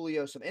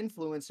Julio some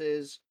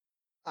influences,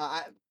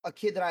 a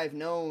kid that I've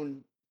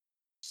known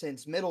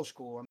since middle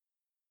school.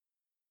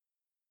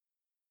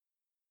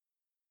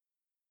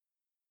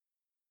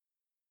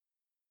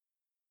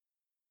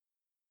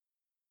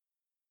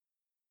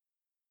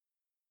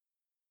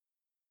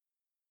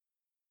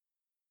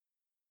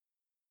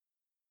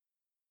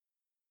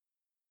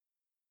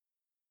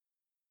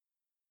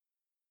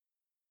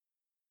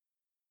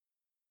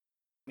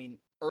 I mean,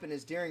 Urban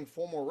is during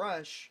formal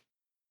rush.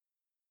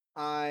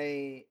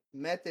 I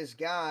met this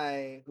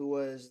guy who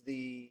was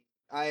the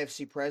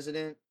IFC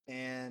president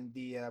and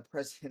the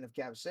president of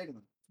Kappa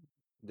Sigma.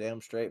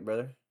 Damn straight,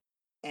 brother.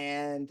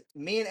 And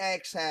me and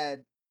X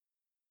had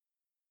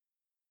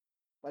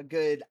a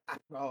good,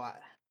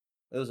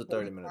 It was a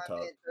 30-minute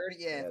talk.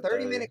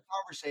 30-minute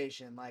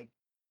conversation, like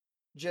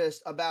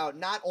just about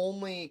not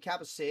only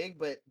Kappa Sig,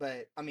 but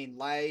I mean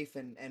life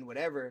and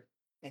whatever.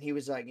 And he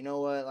was like, you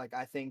know what? Like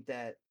I think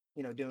that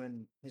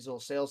doing his little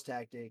sales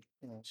tactic,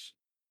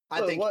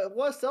 I think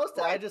what sales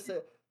tactic? I right. just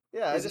said,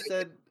 yeah, I Is just it-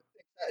 said.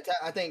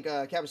 I think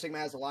Kappa Sigma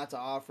has a lot to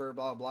offer.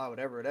 Blah blah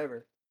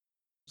whatever.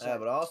 So, Yeah,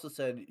 but I also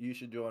said you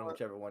should join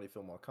whichever one you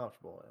feel more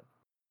comfortable in.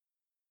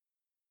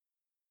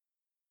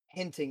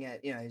 hinting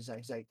at he's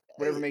like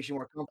whatever makes you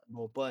more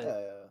comfortable, but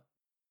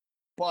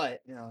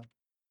Yeah,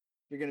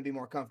 you're gonna be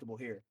more comfortable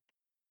here.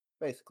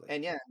 basically.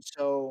 And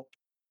so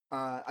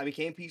I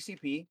became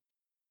PCP.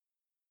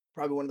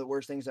 Probably one of the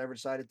worst things I ever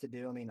decided to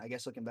do. I mean, I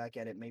guess looking back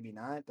at it, maybe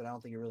not, but I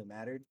don't think it really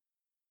mattered.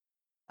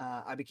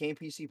 I became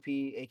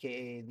PCP,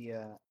 aka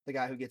the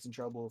guy who gets in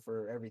trouble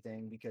for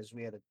everything because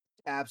we had an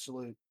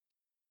absolute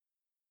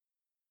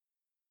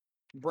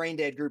brain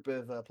dead group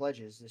of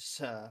pledges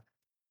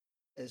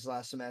this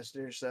last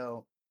semester.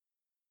 So,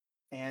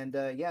 and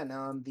yeah,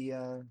 now I'm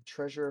the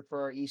treasurer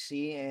for our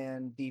EC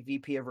and the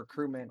VP of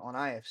recruitment on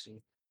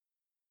IFC.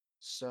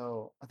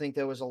 So I think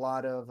there was a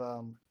lot of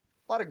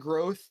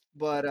growth,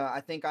 but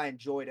I think I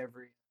enjoyed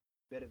every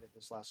bit of it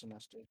this last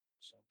semester.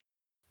 So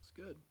It's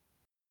good.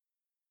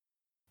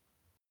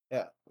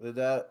 Yeah.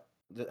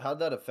 How'd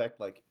that affect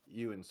like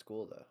you in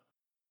school though?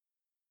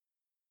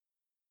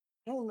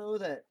 I don't know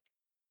that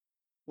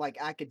like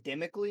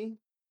academically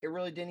it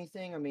really did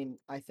anything. I mean,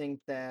 I think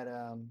that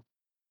I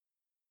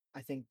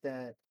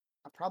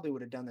probably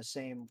would have done the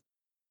same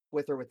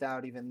with or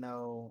without, even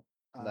though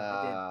I did.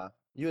 Nah,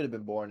 you would have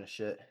been boring as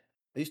shit.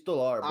 You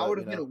still are, I but would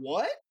you have know. been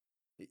what,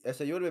 I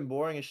said you would have been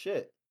boring as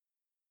shit.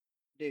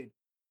 dude?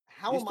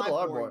 How You am I still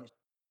are boring. boring?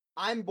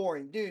 I'm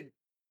boring, dude.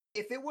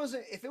 If it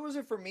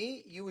wasn't for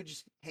me, you would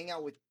just hang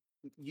out with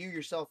you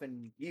yourself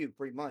and you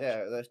pretty much.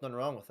 Yeah, there's nothing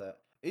wrong with that.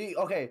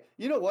 Okay,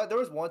 you know what? There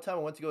was one time I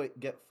went to go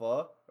get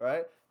pho,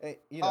 right? And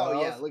you know,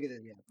 Oh yeah, look at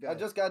this. Yeah, go I ahead.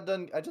 just got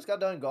done. I just got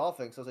done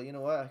golfing, so I was like, you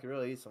know what? I could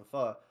really eat some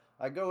pho.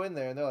 I go in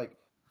there and they're like,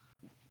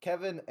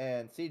 Kevin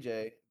and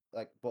CJ,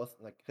 like both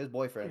like his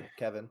boyfriend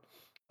Kevin.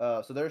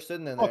 So they're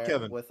sitting in Oh, there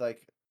Kevin. with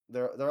like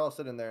they're all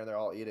sitting there and they're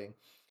all eating,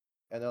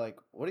 and they're like,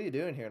 "What are you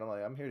doing here?" And I'm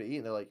like, "I'm here to eat."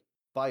 And they're like,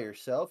 "By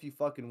yourself, you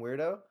fucking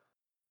weirdo."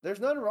 There's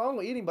nothing wrong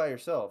with eating by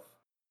yourself.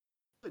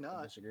 Probably I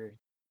not. disagree.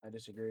 I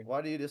disagree.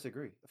 Why do you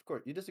disagree? Of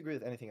course, you disagree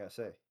with anything I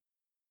say.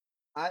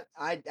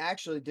 I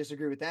actually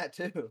disagree with that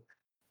too.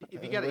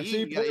 If you gotta Let's eat, See,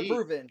 you gotta eat.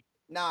 proven.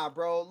 Nah,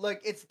 bro. Look,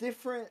 it's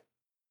different.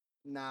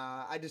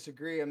 Nah, I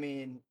disagree. I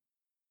mean,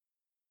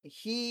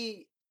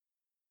 he.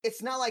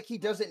 It's not like he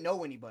doesn't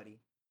know anybody,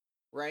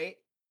 right?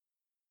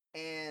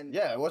 And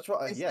Yeah, what's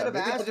wrong? instead Yeah, of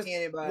maybe I just asking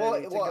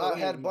anybody to go I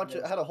had eat, a he bunch of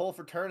I just. had a whole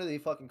fraternity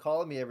fucking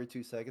calling me every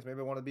 2 seconds. Maybe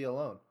I want to be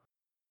alone.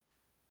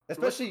 So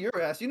what's Especially your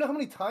ass. You know how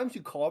many times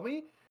you call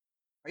me?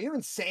 Are you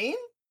insane?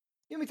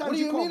 You know how many What times do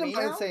you you call mean I'm me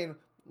not now? insane?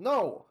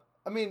 No.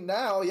 I mean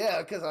now, yeah,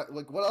 because I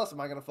like what else am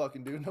I gonna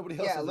fucking do? Nobody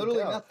else Yeah, is in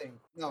literally town. nothing.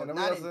 Yeah, No, nobody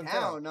not else is in in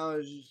town. town. No,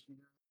 it's just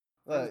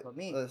friends but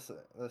me.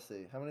 Let's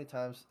see. How many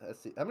times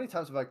how many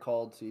times have I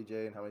called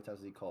CJ and how many times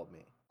has he called me?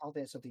 I don't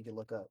think it's something you can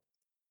look up.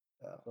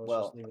 So let's just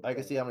Well, leave it I at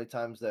can that. see how many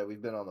times that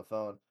we've been on the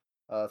phone.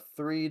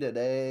 3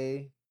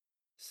 today,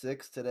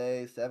 6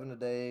 today, 7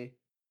 today.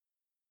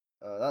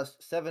 That's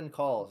 7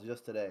 calls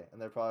just today,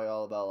 and they're probably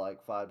all about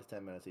like 5 to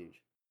 10 minutes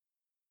each.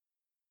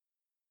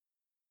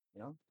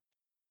 You know,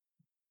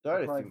 It's they're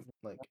alright if probably. you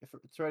like, if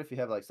it's alright if you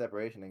have like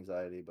separation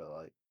anxiety, but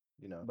like,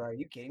 you know, Bro, are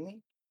you kidding me?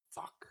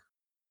 Fuck.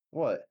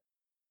 what?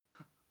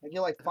 I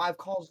get like 5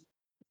 calls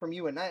from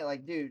you a night.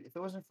 Like, dude, if it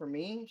wasn't for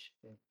me, shit,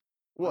 I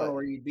don't know What?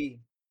 where you'd be.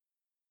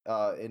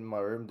 In my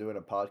room doing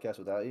a podcast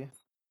without you?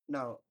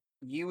 No,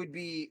 you would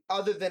be,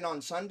 other than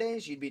on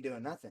Sundays, you'd be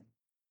doing nothing.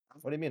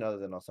 What do you mean other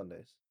than on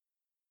Sundays?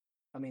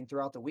 I mean,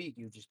 throughout the week,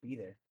 you'd just be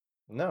there.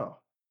 No,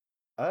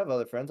 I have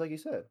other friends, like you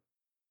said.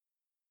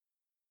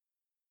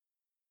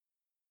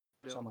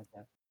 Yeah. Something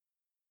like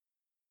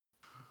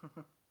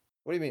that.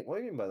 What do you mean? What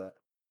do you mean by that?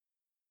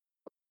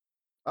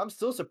 I'm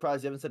still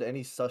surprised you haven't said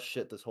any sus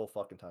shit this whole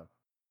fucking time.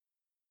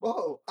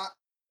 Whoa,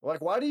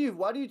 Like, why do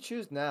you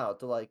choose now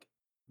to like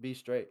be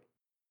straight?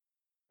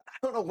 I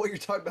don't know what you're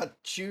talking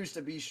about. Choose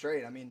to be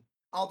straight. I mean,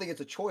 I don't think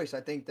it's a choice.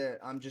 I think that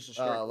I'm just a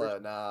straight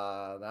person.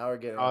 Nah, now we're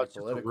getting Oh, like it's just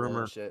a political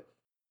rumor. and shit.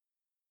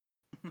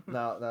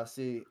 Now,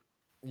 see,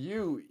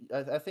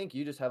 I think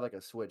you just have like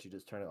a switch. You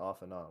just turn it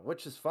off and on,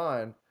 which is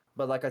fine.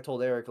 But like I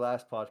told Eric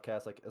last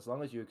podcast, like as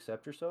long as you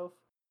accept yourself,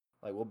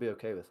 like we'll be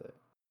okay with it.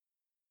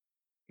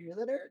 You hear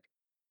that, Eric?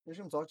 You're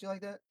gonna talk to you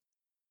like that?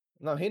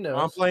 No, he I'm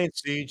knows. playing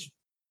Siege.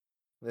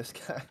 This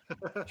guy,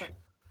 I don't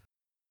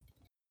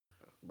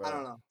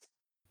bro. know.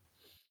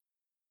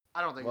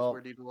 I don't think it's Well,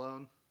 weird to eat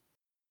alone.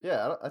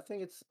 yeah, I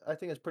think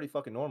it's pretty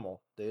fucking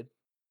normal, dude.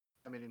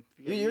 I mean, if you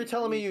You, gotta you're eat, you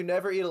telling gotta me eat. you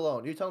never eat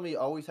alone. You're telling me you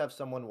always have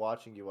someone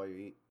watching you while you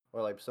eat,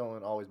 or like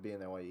someone always being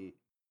there while you eat.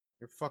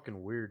 You're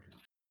fucking weird.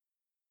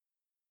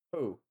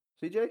 Who?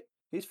 CJ?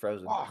 He's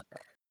frozen. Fuck.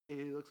 He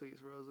looks like he's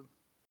frozen.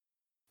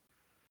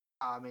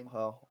 I mean,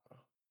 Well,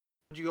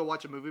 would you go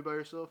watch a movie by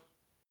yourself?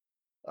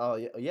 oh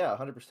yeah,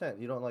 100%.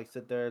 You don't like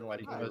sit there and But like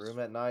he in your does. room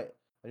at night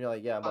and you're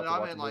like, yeah, I'm Oh, about no, to I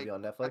watch a meant movie like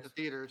on at Netflix. the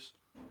theaters.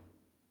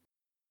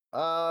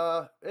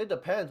 It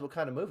depends what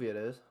kind of movie it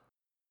is.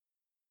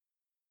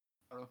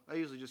 I don't know. I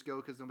usually just go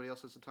because nobody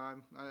else has the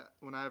time.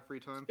 When I have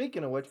free time.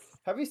 Speaking of which,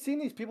 have you seen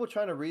these people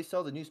trying to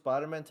resell the new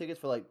Spider-Man tickets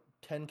for like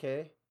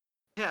 10K?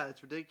 Yeah,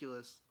 it's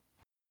ridiculous.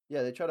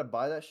 Yeah, they try to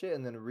buy that shit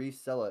and then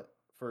resell it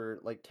for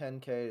like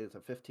 10K to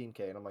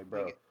 15K, and I'm like, Like,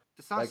 bro,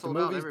 it's not like the sold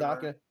out movie's not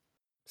everywhere. gonna.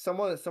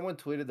 Someone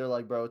tweeted, they're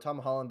like, bro, Tom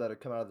Holland better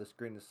come out of the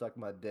screen to suck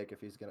my dick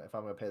if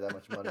I'm gonna pay that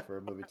much money for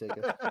a movie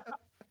ticket.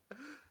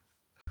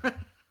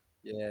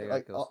 Yeah, I gotta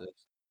Like, kill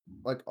sis.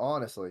 like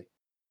honestly,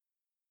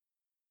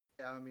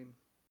 Yeah, I mean,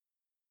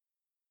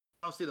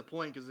 I don't see the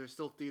point because there's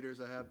still theaters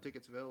that have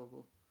tickets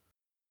available.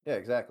 yeah,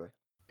 exactly.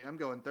 Yeah, I'm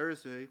going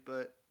Thursday,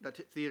 but that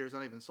theater's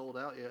not even sold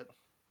out yet.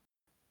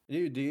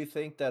 Do you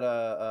think that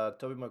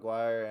Tobey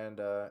Maguire and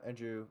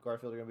Andrew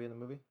Garfield are gonna be in the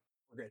movie?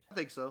 We're good. I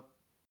think so.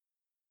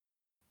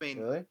 I mean,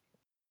 Really?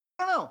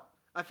 I don't know.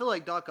 I feel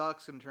like Doc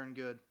Ock's gonna turn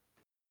good.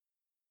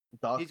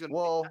 Doc. He's gonna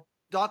Well,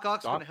 Doc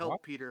Ock's Doc gonna help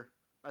Ock? Peter.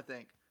 I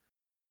think.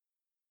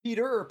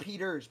 Peter or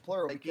Peters,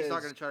 plural, Like he's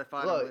not because gonna try to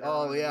find him look. later on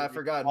Oh in the yeah, I movie.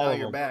 forgot. All Now of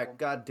you're them. back.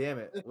 God damn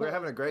it. We were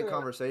having a great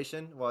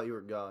conversation while you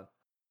were gone,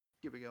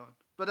 Keep it going.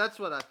 But that's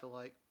what I feel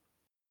like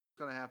is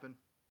gonna happen.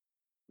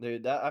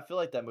 dude. That I feel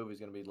like that movie's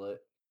gonna be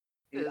lit.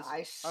 dude,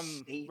 Is.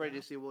 I'm ready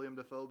to see William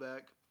Dafoe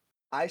back.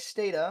 I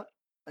stayed up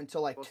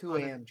until like Most 2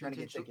 a.m. trying to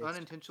get tickets.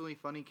 unintentionally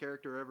funny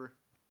character ever.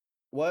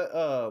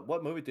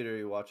 What movie theater are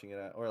you watching it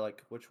at, or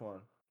like which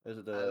one? Is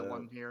it The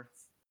one here,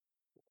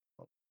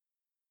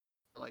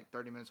 like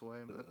 30 minutes away.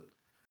 But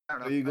I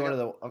don't know. Are you going to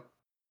the I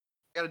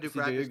gotta do CJ,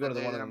 you're practice going that to the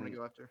day, one then I'm gonna in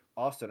go after.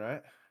 Austin,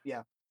 right?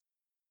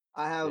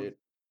 I have Dude,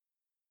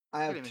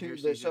 I have Can't even hear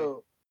two. CJ.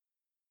 So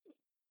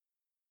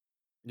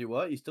you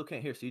what? You still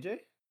can't hear CJ?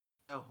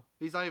 No,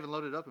 he's not even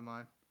loaded up in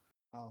mine.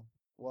 oh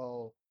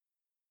well.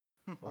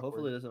 Well, awkward.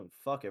 hopefully it doesn't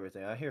fuck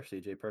everything. I hear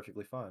CJ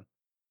perfectly fine.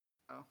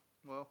 Oh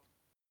well.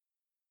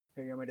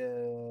 Here, you want me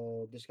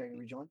to disconnect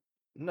and rejoin?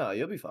 No,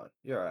 you'll be fine.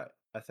 You're all right,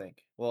 I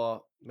think.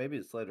 Well, maybe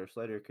it's Slater.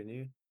 Slater, can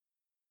you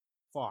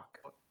Fuck.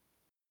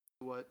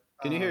 What?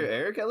 can you hear Um,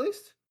 Eric at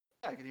least?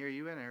 Yeah, I can hear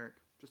you and Eric,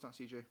 just not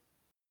CJ.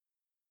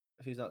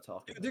 He's not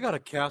talking. Dude, they got a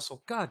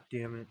castle. God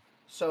damn it.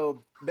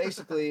 So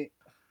basically,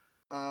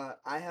 I What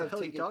the have hell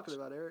are you tickets. talking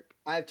about, Eric?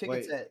 I have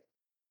tickets Wait. at.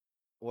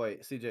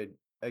 Wait, CJ,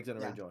 exit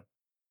and Yeah. rejoin.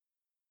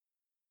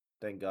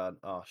 Thank God.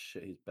 Oh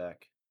shit, he's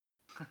back.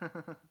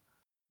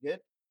 Good.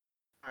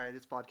 All right,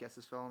 this podcast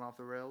is falling off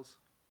the rails.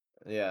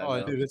 Yeah, I Oh,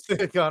 know. dude,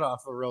 it got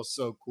off the rails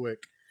so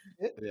quick.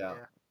 Yeah. Yeah.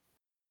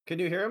 Can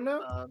you hear him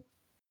now?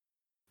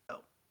 No.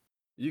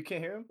 You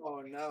can't hear him?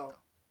 Oh no.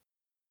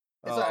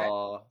 It's all right.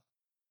 Oh.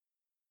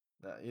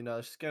 You know,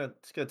 it's gonna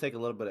take a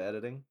little bit of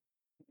editing.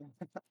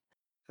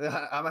 I'm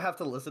gonna have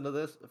to listen to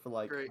this for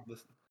like Great.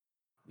 this.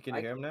 Can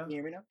you hear him now? Can you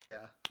hear me now?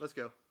 Yeah, let's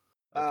go.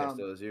 Okay, Um,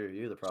 so it's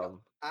you the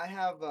problem. I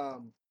have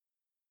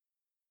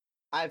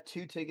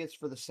 2 tickets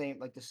for the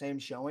same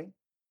showing.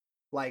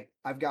 Like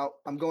I'm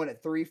going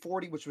at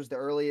 3:40, which was the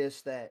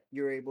earliest that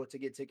you're able to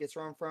get tickets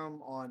from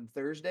on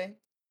Thursday.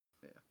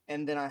 Yeah.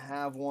 And then I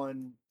have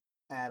one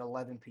at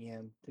 11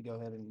 p.m. to go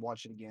ahead and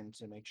watch it again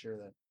to make sure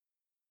that.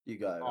 You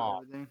got it.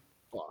 Oh, Everything.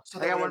 fuck. So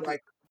I that got whenever one I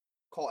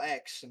call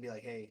X and be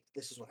like, "Hey,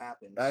 this is what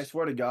happens." I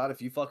swear to God,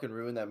 if you fucking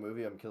ruin that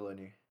movie, I'm killing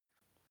you.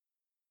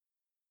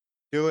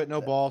 Do it,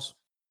 no balls.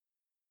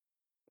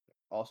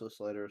 Also,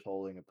 Slater is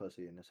holding a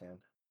pussy in his hand,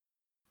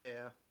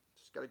 Yeah,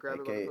 just gotta grab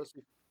it by the aka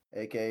pussy.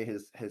 aka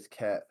his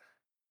cat.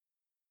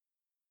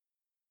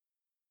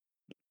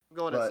 I'm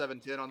going But- at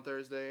 7:10 on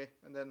Thursday,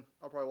 and then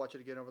I'll probably watch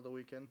it again over the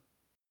weekend.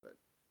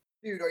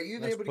 Dude, are you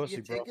even Nice able to pussy,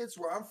 get bro. tickets?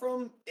 Where I'm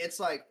from, it's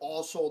like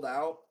all sold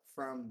out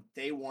from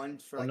day one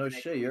for Oh like no the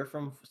next shit, week. you're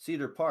from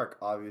Cedar Park,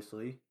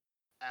 obviously.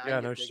 I Yeah, can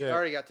get no tickets. shit. I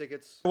already got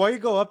tickets. While you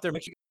go up there,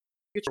 make sure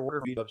you get your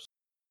order beat-ups.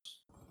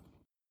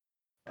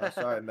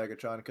 Sorry,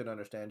 Megatron, couldn't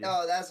understand you.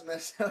 Oh, that's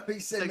messed up. He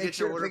said, Said "Make get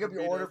sure your to order pick up from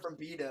your order B-dubs. from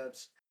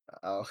B-Dubs."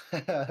 Oh.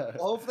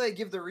 Well, hopefully they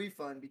give the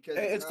refund because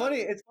Hey, if it's not,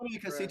 funny. It's funny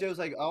because Correct. CJ was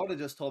like, I would have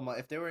just told my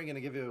if they weren't gonna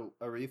give you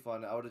a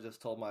refund, I would have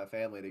just told my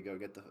family to go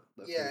get the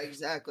Yeah, food.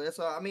 exactly. That's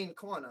all. I mean,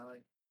 come on now.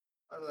 Like,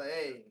 I'm like,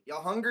 hey,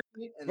 y'all hungry?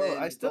 And Bro,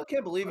 then I still don't-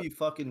 can't believe you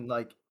fucking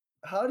like.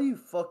 How do you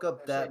fuck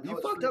up That's like, that? You no,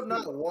 it's fucked free up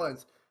not food.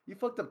 once. You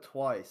fucked up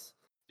twice.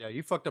 Yeah,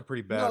 you fucked up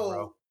pretty bad, No,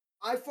 bro.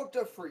 I fucked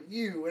up for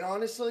you, and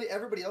honestly,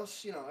 everybody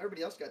else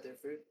got their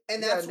food,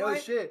 and Yeah, that's no why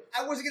shit.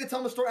 I wasn't gonna tell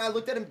him the story. I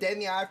looked at him dead in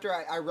the eye after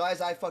I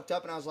realized I fucked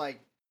up, and I was like,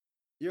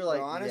 You're bro,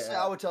 like, honestly,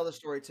 yeah, I would tell the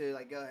story too.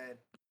 Like, go ahead.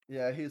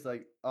 yeah. He's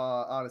like,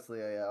 honestly,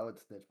 yeah, I would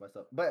snitch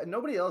myself. But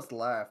nobody else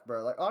laughed,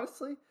 bro. Like,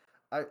 honestly,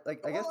 I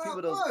guess Oh,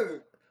 people don't. bro.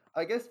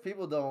 I guess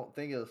people don't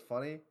think it was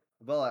funny.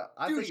 But like, Dude,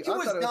 I he was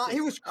thought it not.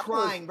 He was I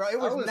crying, bro. It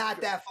I was not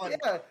cr- that funny.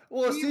 Yeah,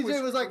 well, He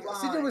CJ was like,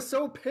 CJ crying. was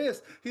so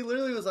pissed. He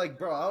literally was like,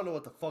 bro, I don't know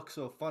what the fuck's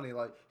so funny.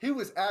 Like, he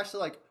was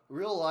actually like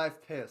real life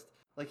pissed.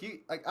 Like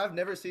I've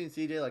never seen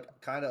CJ like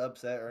kind of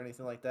upset or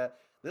anything like that.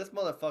 This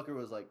motherfucker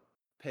was like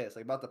pissed,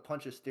 like about to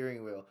punch his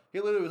steering wheel. He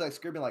literally was like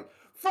screaming like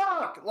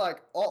 "fuck"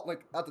 like all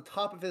like at the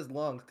top of his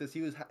lungs because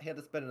he had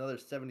to spend another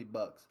 $70.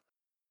 I'd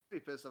be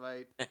pissed if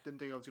I didn't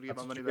think I was gonna get That's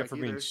my what money you get back for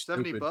being either. $70.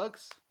 stupid.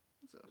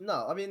 So,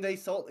 No, I mean they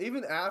sold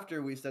even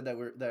after we said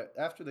that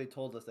after they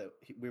told us that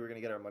we were gonna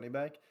get our money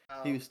back.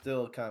 He was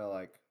still kind of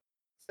like,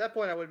 at that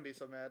point, I wouldn't be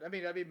so mad. I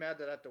mean, I'd be mad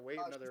that I have to wait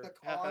Oh, it's another the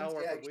half cons,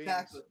 hour yeah, for wings.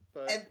 exactly.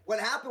 But And what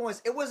happened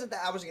was, it wasn't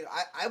that I wasn't gonna.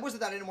 I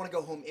wasn't that I didn't want to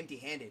go home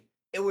empty-handed.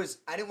 It was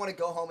I didn't want to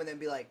go home and then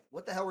be like,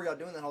 "What the hell were y'all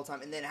doing that whole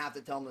time?" And then have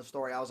to tell him the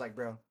story. I was like,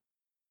 "Bro,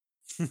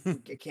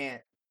 I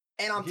can't."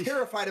 And I'm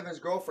terrified of his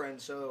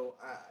girlfriend, so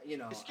you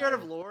know. you scared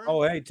of Lauren?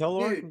 Oh, hey, tell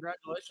Lauren Dude.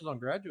 congratulations on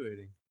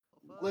graduating.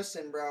 Fuck.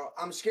 Listen, bro,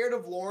 I'm scared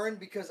of Lauren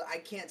because I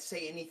can't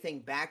say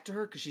anything back to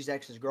her because she's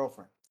X's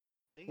girlfriend.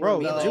 Bro,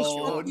 Be like, just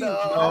 "Fuck you." no,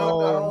 I don't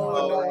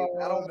know. no,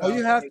 Like, I don't know. All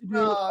you have to do,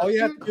 Nah, all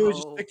you have to dude, do is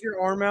just no. stick your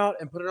arm out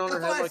and put it on her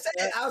That's head what I like said.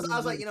 that. I was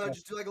and like, then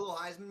just do like a little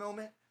Heisman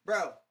moment,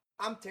 bro.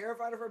 I'm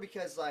terrified of her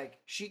because like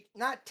she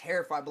not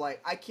terrified, but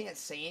like I can't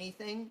say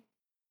anything.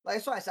 Like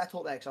that's why I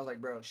told X, I was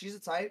like, bro, she's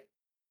the type.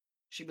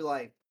 She'd be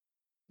like,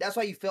 that's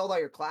why you failed all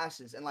your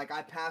classes. And like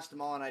I passed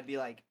them all, and I'd be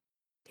like,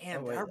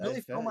 damn, Oh, did I wait,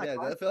 really fail my yeah,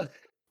 class? that felt.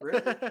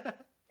 Really?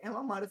 Damn,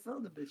 I might have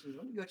failed the bitches.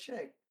 Let me go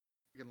check.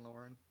 Fucking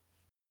Lauren.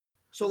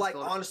 So I just like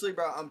thought- honestly,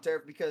 bro, I'm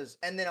terrified because,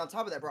 and then on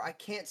top of that, bro, I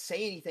can't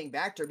say anything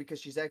back to her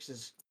because she's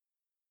ex's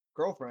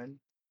girlfriend.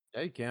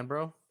 Yeah, you can,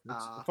 bro. It's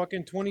Ah.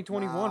 fucking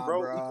 2021, Nah,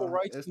 bro. bro. Equal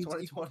rights It's means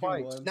equal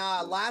 2021. fights.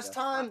 Nah, Yeah. last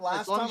time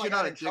As long as I you're got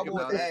not a in dick trouble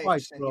with about it. X,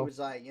 Fight, and bro. he was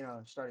like,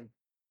 started,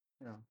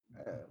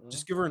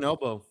 Just give her an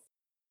elbow.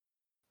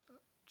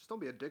 Just don't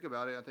be a dick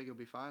about it. I think you'll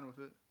be fine with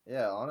it.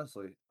 Yeah,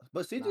 honestly.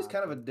 But CJ's Nah,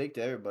 kind of a bro. dick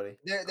to everybody.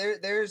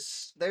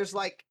 There's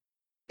like,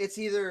 it's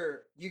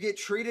either you get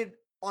treated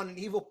on an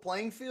evil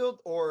playing field,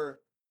 or,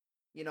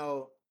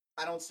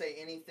 I don't say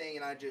anything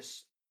and I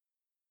just.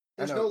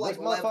 I There's know no like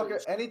this motherfucker.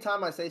 levels.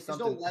 Anytime I say There's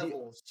something, no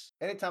levels.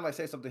 anytime I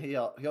say something, he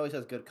always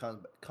has good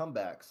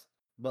comebacks.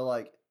 But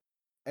like,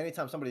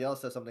 anytime somebody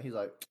else says something, he's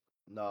like,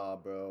 "Nah,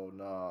 bro,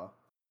 nah."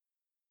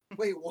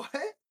 Wait, what?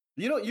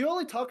 You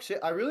only talk shit.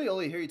 I really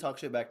only hear you talk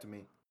shit back to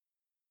me.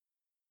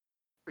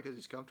 Because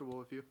he's comfortable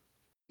with you.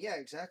 Yeah,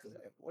 exactly.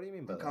 What do you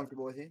mean by I'm that?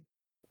 comfortable with you.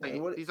 Like,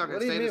 What- he's not what gonna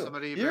do you say to mean?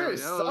 somebody he You're barely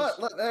knows.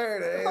 Look, there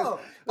it is. No,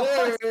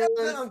 There I it said is.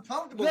 that I'm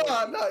comfortable No,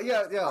 with you.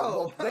 no, yeah.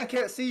 Well, Bro. they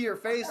can't see your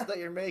face that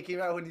you're making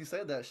right when you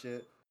said that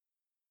shit.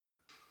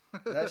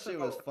 That shit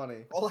was Oh.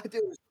 funny. All I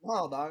did was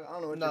smile, dog. I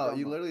don't know what you're No, talking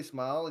you about. literally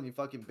smiled and you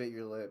fucking bit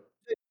your lip.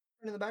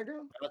 In the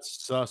background?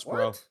 That's sus,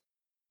 bro. What?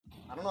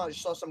 I don't know. I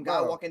just saw some guy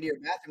Bro. walk into your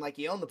bathroom like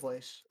he owned the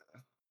place.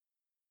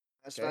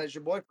 That's Okay.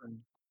 your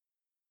boyfriend.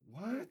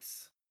 What?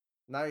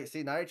 Now you're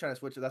trying to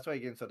switch it. That's why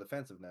you're getting so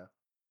defensive now.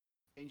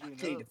 Changing I'm it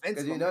getting up. defensive.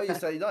 Because you on know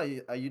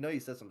that. you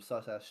said some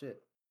sus ass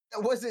shit.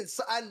 That wasn't.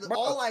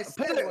 All I Put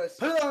said it, was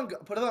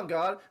put it on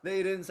God. Then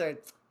you didn't say,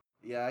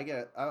 yeah,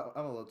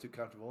 I'm a little too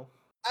comfortable.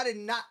 I did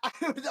not.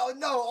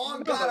 No,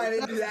 on God, I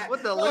didn't do that.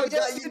 What the No, lips?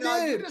 Yes, you you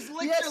did. just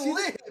licked Yes, your you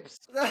did. lips.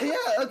 Yeah,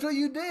 that's what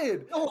you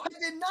did. No, I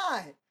did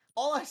not.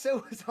 All I said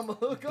was I'm a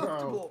little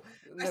comfortable.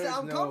 I said there's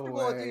I'm no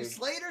comfortable with you. way.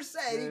 Slater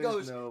said he There's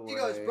goes, no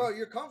bro, way.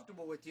 you're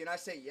comfortable with you, and I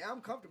say, yeah,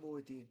 I'm comfortable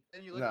with you.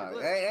 And you lick No, your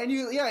lips. and you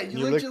You licked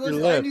licked your your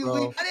lips, lip, and you bro.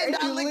 leaned, I didn't. and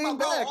I you licked my leaned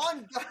bro. back.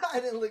 On God, I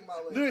didn't lick my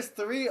lips.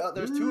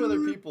 There's two other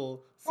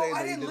people Bro, saying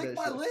I that you didn't did lick that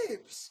my shit.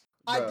 lips.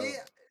 I Bro. did.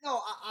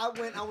 No, I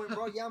went,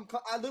 bro. Yeah,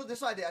 I literally. This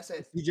is what I did. I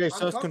said, CJ I'm sus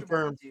comfortable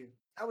confirmed. with you.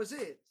 That was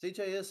it, CJ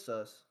is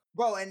sus.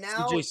 bro. And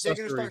now CJ they're gonna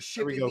sussery. start There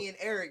we shipping go. me and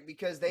Eric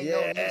because they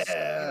know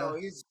Yeah.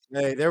 he's.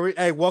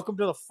 Hey, welcome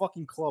to the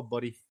fucking club,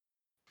 buddy.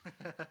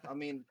 I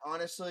mean,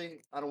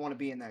 honestly, I don't want to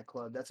be in that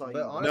club. That's all But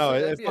you need. honestly, No,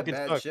 that'd it be a fucking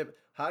bad sucked. ship.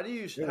 How do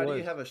you was.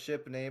 have a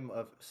ship name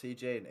of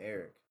CJ and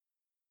Erik?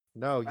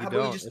 No, you How about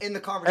don't. we just end the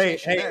Hey,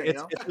 conversation there?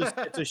 it's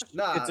a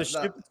Nah,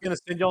 ship that's gonna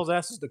send y'all's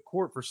asses to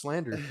court for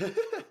slander.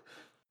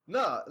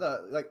 no,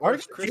 like Why are or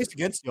you gonna case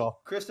against y'all?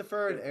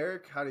 Christopher and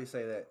Eric. How do you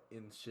say that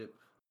in ship?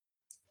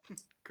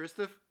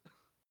 Christoph?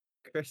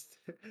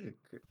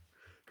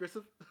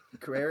 Christoph?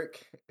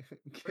 Eric.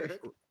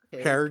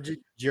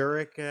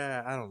 Jerick,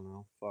 I don't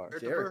know. Fuck.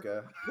 Christopher?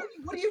 Jerica.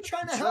 What are you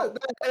trying to help?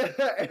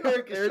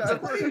 Eric is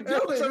trying What are you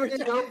Eric's doing?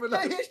 already open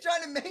up. He's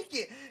trying to make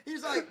it.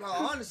 He's like, well,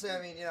 honestly,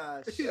 I mean,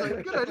 He's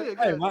like, good idea.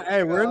 Hey, Good idea.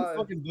 hey, we're in the God.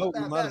 fucking not boat.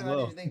 We that might bad. as I didn't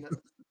well. even think that.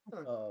 Oh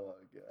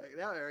my god. Like,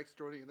 now Eric's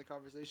joining in the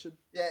conversation.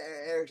 Yeah,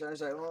 Eric's. I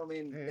was like, well, I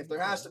mean, if there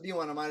has to be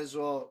one, I might as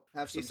well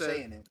have He some said-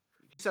 say in it.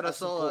 He said I That's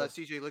saw cool.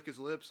 CJ lick his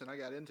lips and I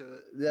got into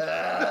it.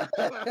 Yeah.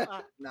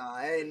 Nah,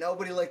 hey,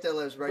 nobody licked their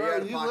lips, bro. Bro, You're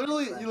out of you pocket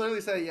for that.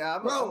 literally say, yeah,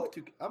 Bro.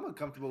 I'm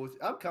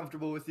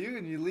comfortable with you,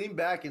 and you lean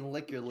back and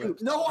lick your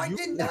lips. No, I You-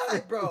 did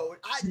not, bro.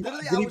 I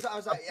literally, Did I he- was I'm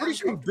like, yeah, pretty I'm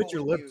sure you bit comfortable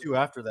your with lip you. too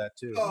after that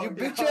too. Oh, You God,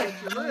 bit your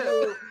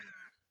you-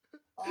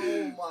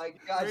 Oh my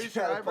God, Raise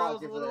you're your out of eyebrows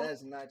pocket a for that. little.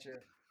 That's not true.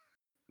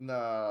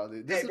 No,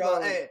 dude. Hey, This is bro, why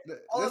we. hey,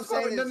 all This I'm is why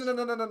we. saying No, is- no,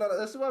 no, no, no, no, no.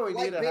 This is why we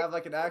Like need to big- have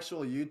like an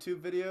actual YouTube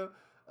video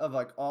of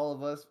like all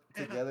of us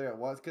together at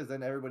once, because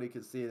then everybody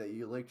could see that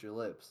you licked your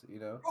lips. You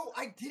know. Bro,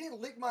 I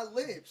didn't lick my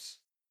lips.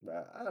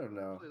 I don't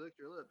know. Really licked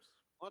your lips.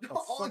 What the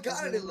Oh my fuck God, is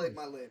I going didn't lick on?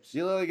 my lips.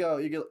 You literally go.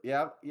 You go.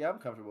 Yeah, I'm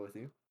comfortable with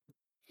you.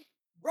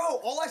 Bro,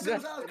 all I said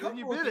was I was And then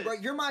you comfortable with bit you, it. bro.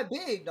 You're my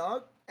big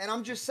dog, and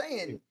I'm just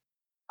saying.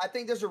 I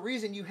think there's a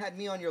reason you had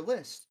me on your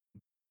list.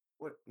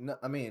 What? No,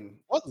 I mean,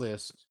 What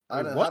list? I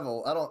Wait, don't what? have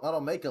a. I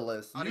don't make a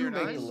list. Out of You your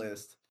make the nines?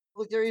 list.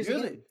 Look, there he is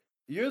again.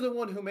 You're the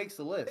one who makes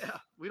the list. Yeah,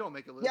 we don't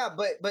make a list. Yeah,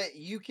 but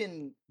you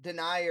can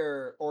deny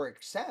or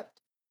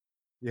accept.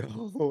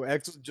 Yo,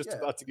 X was just Yeah.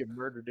 about to get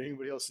murdered. Did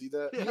anybody else see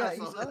that? Yeah, Yeah, I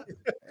saw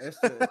he's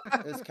that.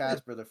 It's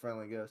Casper the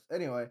Friendly Ghost.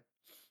 Anyway,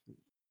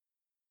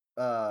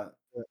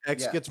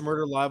 X Yeah. gets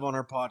murdered live on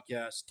our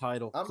podcast.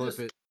 Title. I'm Clip just-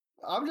 it.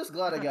 I'm just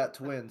glad I got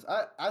twins.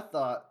 I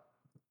thought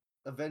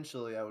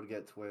eventually I would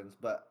get twins,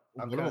 but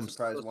I'm One of kind of them's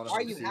surprised supposed one to of Why are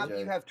them you is happy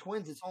you CJ. have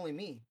twins? It's only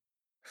me.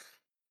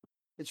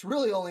 It's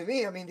really only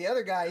me. I mean, the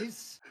other guy,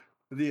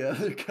 The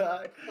other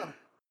guy.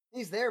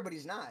 he's there, but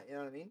he's not. You know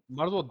what I mean?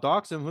 Might as well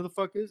dox him. Who the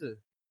fuck is it?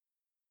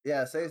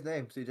 Yeah, say his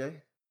name,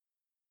 CJ.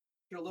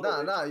 You're a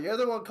little Nah, rich. you're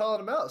the one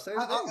calling him out. Say his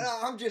name.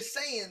 I'm just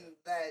saying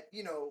that,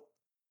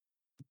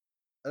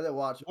 And then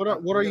watch. What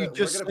are you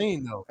just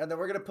saying though? And then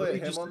we're gonna What are put you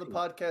him just on the saying?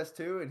 podcast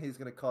too, and he's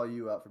gonna call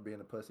you out for being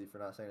a pussy for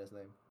not saying his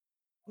name.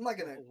 I'm not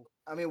gonna.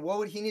 I mean, what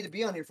would he need to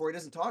be on here for? He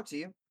doesn't talk to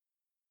you.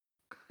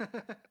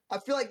 I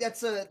feel like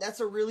that's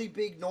a really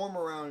big norm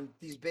around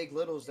these big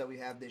littles that we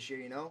have this year.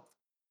 You know,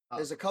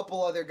 there's a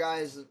couple other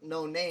guys,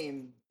 no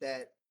name,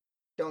 that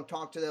don't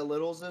talk to their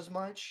littles as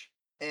much,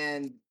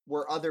 and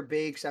where other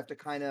bigs have to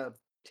kind of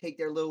take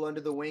their little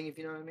under the wing, if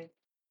you know what I mean.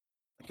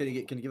 Can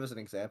you give us an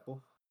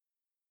example?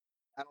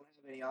 I don't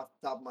have any off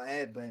the top of my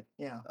head, but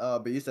yeah.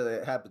 But you said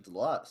it happens a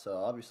lot, so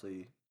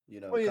obviously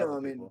Well, a you know, couple I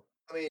mean, people.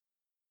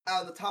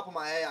 out of the top of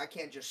my head, I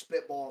can't just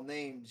spitball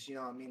names. You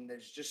know, I mean,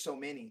 there's just so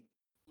many.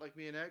 Like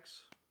me and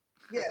X.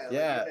 Yeah.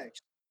 Yeah. Like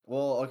next.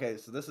 Well, okay,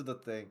 so this is the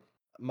thing.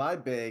 My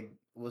big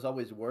was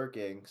always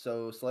working,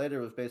 so Slater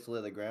was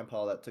basically the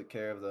grandpa that took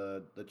care of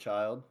the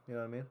child. You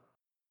know what I mean?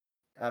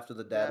 After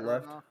the dad right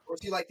left. now. Or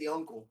is he like the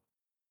uncle?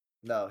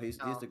 No, he's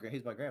No.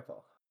 he's my grandpa.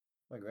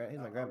 He's my I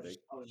was grandbig.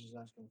 I was just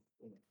asking.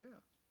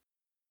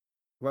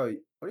 Bro,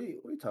 what are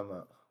you talking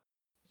about?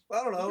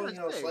 Well, I don't know. gonna You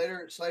know,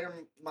 say?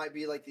 Slater might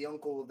be like the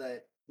uncle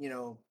that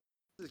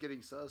This is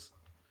getting sus.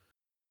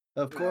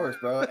 Of course,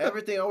 bro.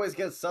 Everything always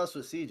gets sus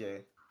with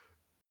CJ.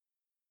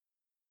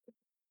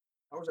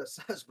 How was that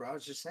sus, bro? I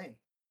was just saying.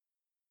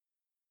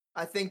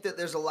 I think that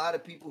there's a lot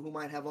of people who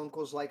might have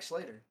uncles like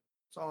Slater.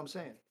 That's all I'm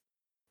saying.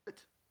 What?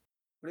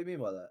 What do you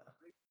mean by that?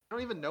 You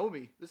don't even know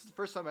me. This is the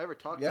first time I ever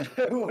talked Yeah,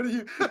 to you. what do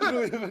you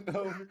don't even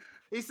know me?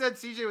 He said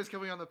CJ was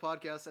coming on the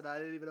podcast, and I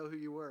didn't even know who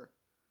you were.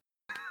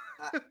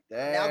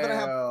 Now that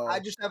I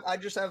Damn.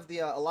 just have the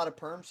a lot of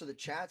perms to the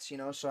chats,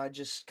 so I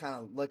just kind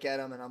of look at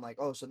them and I'm like,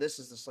 oh, so this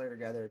is the Slater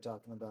guy they're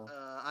talking about.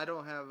 I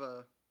don't have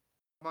I'm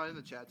not in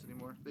the chats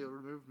anymore. They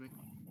removed me.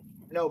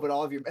 No, but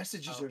all of your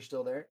messages Oh. are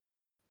still there.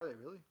 Are they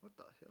really? What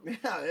the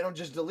hell? Yeah, they don't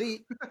just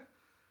delete.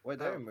 Wait,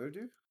 they Oh. removed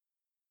you?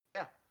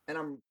 Yeah. And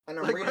I'm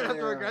Like reading right after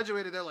their, I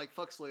graduated, they're like,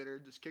 "Fuck Slater,"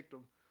 and just kicked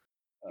him.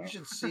 you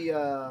should see.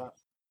 The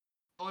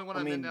only one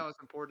I I'm in mean- now is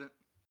important.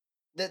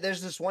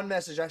 There's this one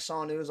message I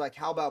saw and it was like,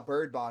 "How about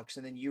Bird Box?"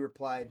 And then you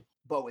replied,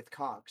 "But with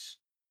Cox."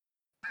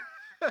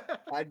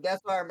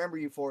 That's what I remember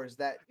you for. Is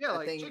that Yeah, I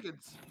like think,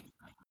 chickens.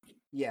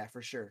 yeah,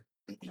 for sure.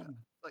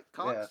 Like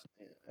cocks.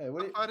 Yeah. Hey, what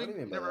do you Cockfighting? mean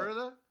You by never that? heard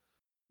of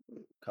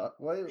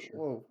that? Sure.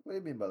 Whoa, what do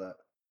you mean by that?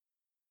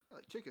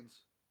 Like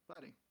chickens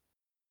fighting.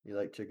 You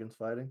like chickens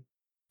fighting?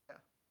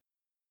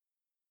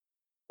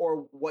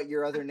 Or what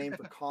your other name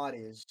for cod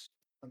is.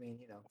 I mean,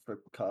 For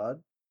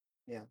COD?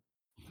 Yeah.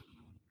 What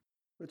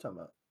are you talking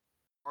about?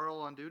 Arl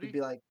on you'd duty.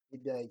 be like,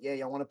 yeah,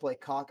 y'all want to play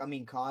cod?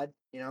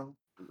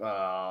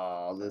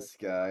 Oh, this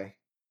guy.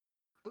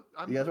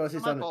 You guys wanna see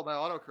my something- fault. My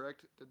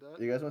autocorrect did that.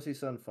 You guys want to see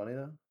something funny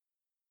though?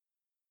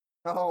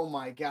 Oh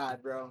my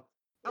god, bro!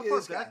 How Look at far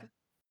this back? guy.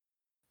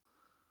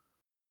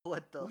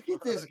 What the Look fuck?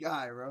 at this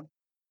guy, bro.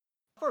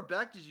 How far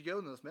back did you go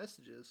in those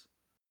messages?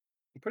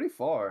 Pretty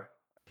far.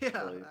 Yeah,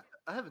 believe.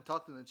 I haven't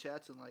talked in the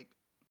chats in like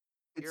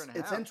year and a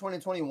It's half. in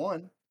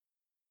 2021. What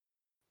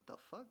the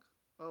fuck?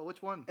 Oh,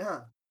 which one?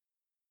 Yeah.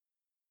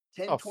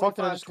 10 Oh, fuck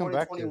did I 25 just come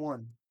back to?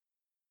 2021.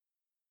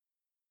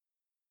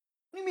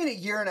 What do you mean a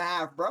year and a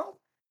half, bro?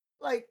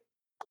 Like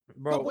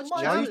Bro, which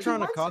why chat are you are trying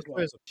to you-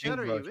 cosplay as a Chat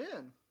are you paintbrush?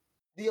 in?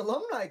 the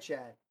alumni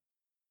chat.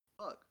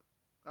 Fuck.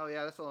 Oh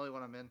yeah, that's the only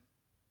one I'm in.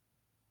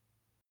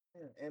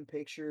 Yeah, and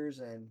pictures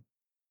and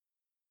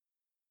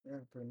yeah,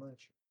 pretty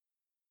much.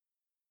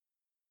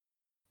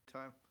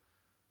 Time.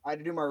 I had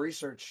to do my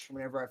research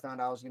whenever I found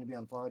out I was going to be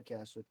on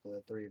podcast with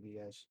the three of you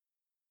guys.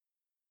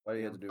 Why do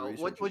you have to do Oh,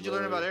 research? what'd you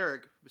learn about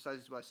Eric besides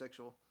he's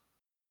bisexual?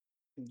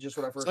 Just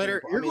what I first.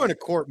 Slater, you're going to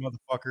court,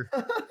 motherfucker.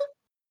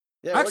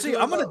 Yeah, what'd Actually, you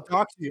learn I'm gonna about-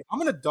 dox you. I'm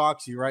gonna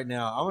dox you right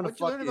now. I'm gonna What'd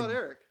you learn about fucking.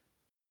 Eric?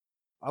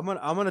 I'm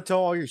gonna tell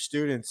all your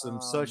students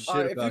some such shit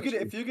Alright, about you.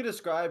 if you could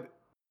describe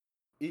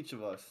each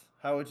of us,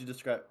 how would you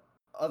describe?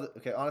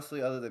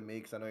 Honestly, other than me,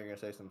 because I know you're gonna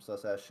say some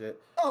sus ass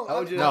shit. Oh, How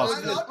would you- No, I'll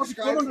throw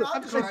describe him it. under-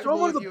 I'll describe it. throw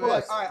him under the you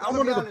bus. ask. All right, Throw I'm him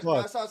gonna be under the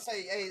honest. bus. I'll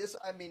say, hey,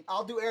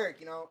 I'll do Eric.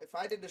 If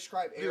I had to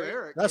describe Do Eric,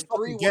 Eric. That's in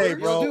three fucking gay,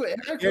 words, bro. Yo, dude, Eric,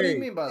 what do you Gay.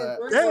 mean by in that?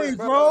 three Gay, words,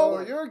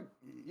 bro.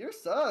 You're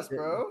sus,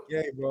 bro.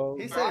 Gay, bro.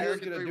 He Alright, said he was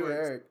Eric in gonna 3 do words.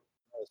 Eric.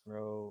 Yes,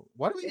 bro.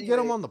 Why do we get Anyway,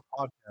 him on the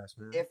podcast,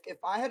 man? If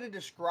I had to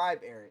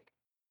describe Eric,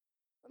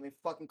 let me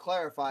fucking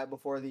clarify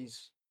before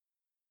these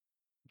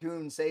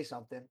goons say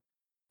something.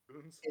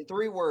 In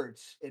 3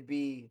 words, it'd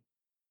be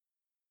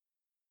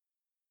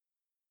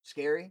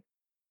scary.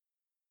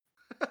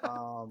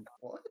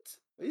 What?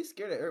 Are you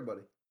scared of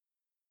everybody?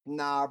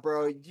 Nah,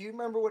 bro. Do you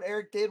remember what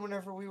Eric did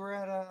whenever we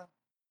were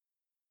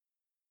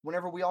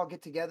whenever we all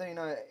get together?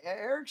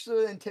 Eric's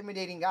an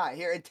intimidating guy.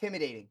 Here,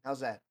 intimidating.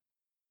 How's that?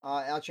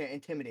 I'll change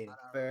intimidating.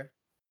 Fair.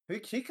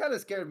 He kind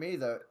of scared me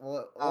though.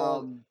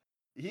 Well,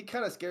 he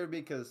kind of scared me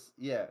because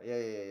yeah.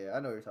 I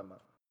know what you're talking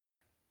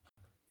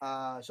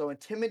about. So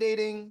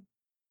intimidating.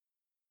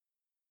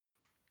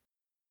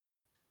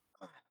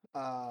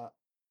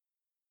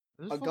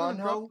 This A fucking gun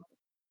drop- hoe.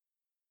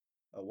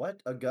 A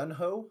what? A gun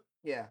hoe?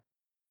 Yeah.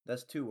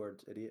 That's 2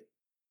 words, idiot.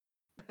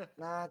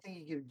 Nah, I think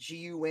you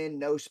give GUN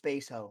no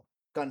space hoe.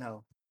 Gun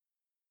hoe.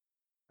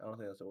 I don't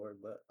think that's a word,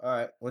 but all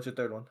right. What's your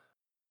third one?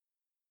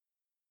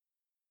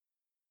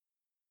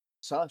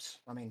 Sus.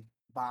 I mean,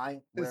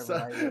 bi, wherever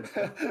I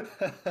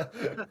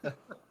live.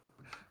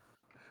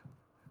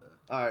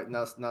 All right,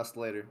 now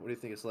Slater. What do you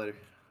think of Slater?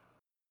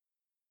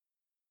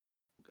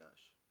 Gosh.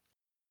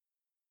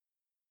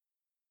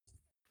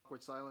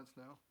 Awkward silence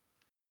now.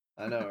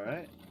 I know,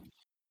 right?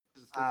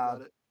 Just think Uh,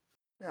 about it.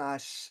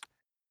 Gosh,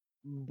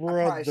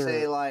 Brother. probably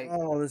say, like-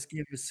 oh, this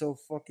game is so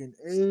fucking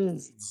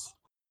AIDS.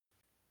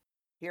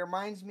 he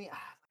reminds me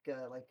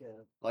like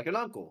a Like an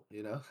uncle,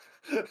 you know.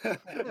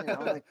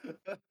 like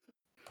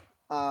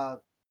uh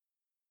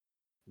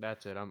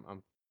That's it.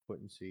 I'm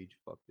putting siege.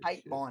 Fuck this tight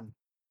shit. bond.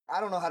 I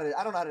don't know how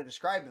to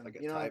describe him. like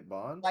a you know, tight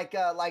bond. like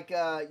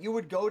you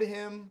would go to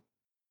him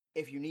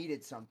if you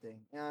needed something.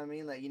 You know what I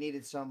mean? Like you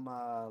needed some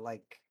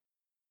like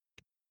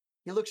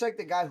he looks like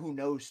the guy who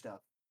knows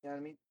stuff. You know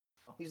what I mean?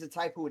 He's the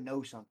type who would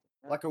know something.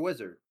 Like a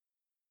wizard.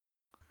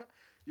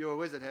 You're a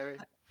wizard, Harry.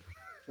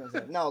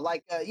 No,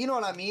 like you know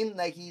what I mean?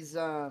 Like he's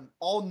all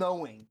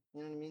knowing.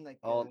 You know what I mean? Like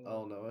All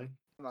knowing.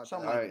 How about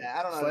something All like right, that.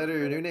 I don't know. how to Slater,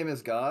 your describe new it. name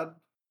is God.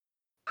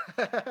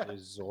 that?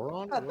 Is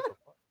Zoran? What the fuck?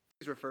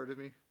 Please refer to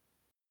me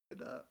in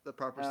the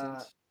proper Uh,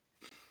 sense.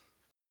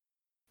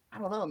 I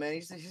don't know, man.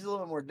 He's a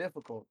little more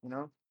difficult. You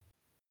know,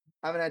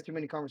 I haven't had too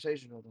many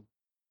conversations with him,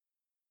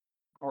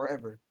 or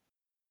ever.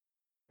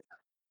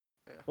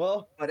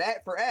 Well, But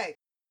for X,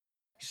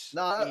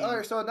 no. All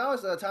right, so now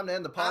is the time to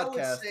end the I would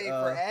podcast. say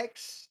for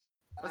X,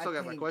 I still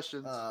got my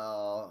questions.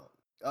 Oh,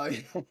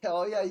 yeah,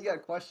 oh yeah, you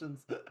got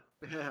questions.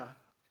 Yeah.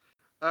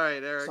 All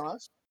right, Eric.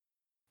 Sauce.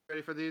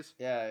 Ready for these?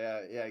 Yeah,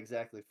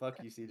 exactly. Fuck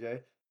you,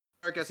 CJ.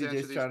 Eric has to answer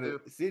CJ's these trying too.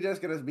 to. CJ's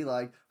gonna be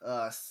like,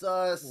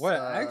 sus. What?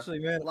 Actually,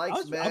 man, likes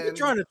I've men. been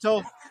trying to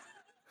tell.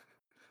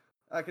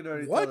 I can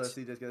already What? tell that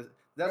CJ's gonna.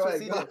 That's Go what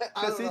ahead, go CJ. ahead.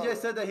 I Because don't CJ know.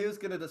 said that he was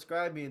gonna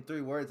describe me in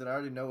 3 words, and I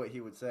already know what he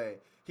would say.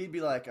 He'd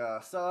be like,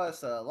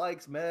 sus,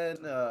 likes men,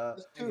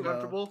 That's You two.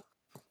 comfortable?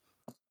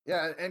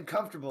 Yeah, and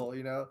comfortable.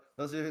 You know,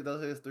 those are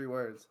his 3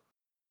 words.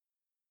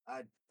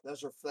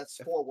 That's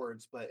 4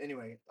 words. But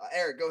anyway,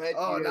 Eric, go ahead.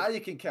 Oh, now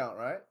you can count,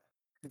 right?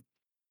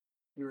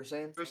 You were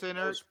saying? What are you saying,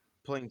 I Eric? was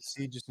playing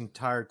Siege this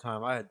entire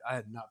time. I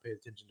had not paid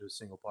attention to a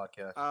single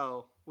podcast.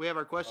 Oh, we have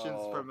our questions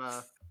Oh. from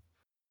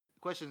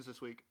questions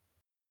this week.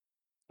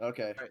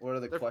 Okay. Alright, What are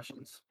the they're-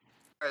 questions?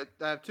 All right,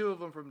 I have 2 of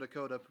them from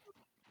Dakota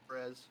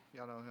Perez.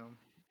 Y'all know him.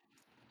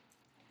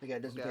 The guy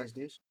doesn't Okay. pay his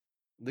dues.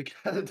 The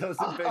guy that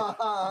doesn't pay.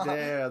 Damn,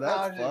 Damn,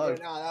 that's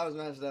fucked. No, that was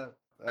messed up.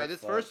 All right,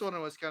 this first one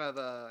was kind of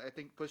I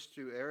think pushed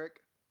to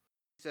Eric.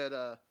 He said,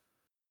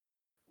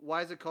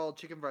 "Why is it called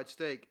chicken fried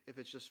steak if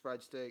it's just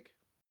fried steak?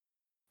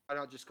 Why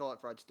not just call it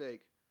fried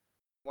steak?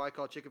 Why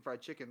call chicken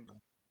fried chicken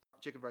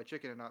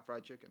and not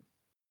fried chicken?"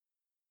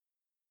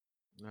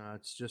 No,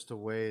 it's just a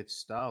way it's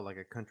styled, like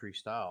a country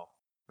style.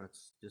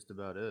 That's just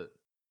about it.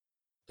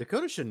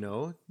 Dakota should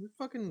know. We're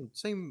fucking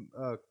same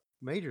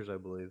majors, I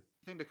believe.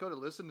 You think Dakota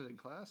listened in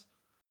class?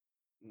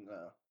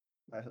 No,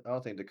 I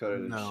don't think Dakota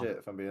did No. shit.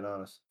 If I'm being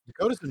honest.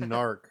 Dakota's a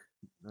narc.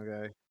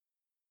 Okay.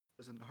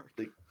 As a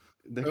narc.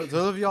 Those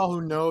of y'all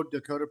who know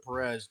Dakota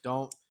Perez,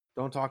 don't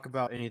talk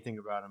about anything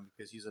about him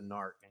because he's a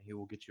narc and he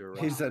will get you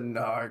arrested. He's a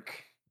narc.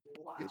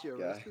 Get you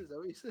guy. arrested? Is that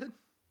what you said?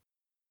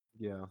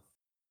 Yeah.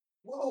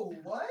 Whoa,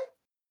 what?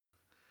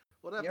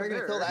 What You're happened gonna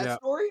there? tell that Yeah.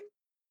 story?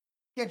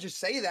 You can't just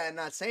say that and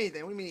not say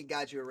anything. What do you mean he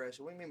got you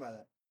arrested? What do you mean by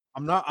that?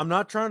 I'm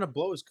not trying to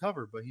blow his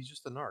cover, but he's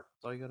just a narc.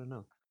 That's all you gotta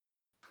know.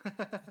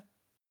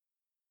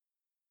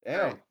 Damn.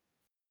 Alright.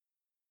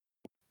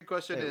 The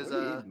question Hey, is,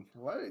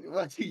 what are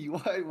you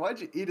eating? Why'd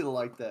you eat it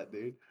like that,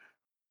 dude?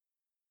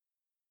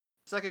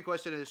 second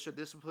question is, should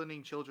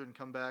disciplining children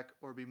come back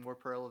or be more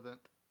relevant?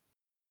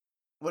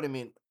 What do you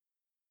mean?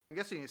 I'm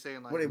guessing he's saying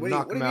like, Knock What do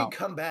you him mean out.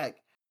 come back?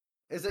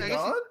 Is it I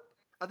guess he- gone?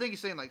 I think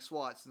he's saying like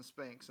swats and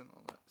spanks and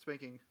all that,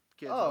 spanking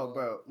kids. and Oh, all that.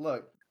 bro,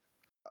 look,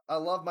 I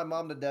love my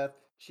mom to death.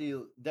 She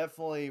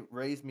definitely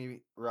raised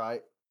me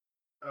right,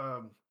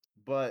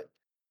 but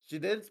she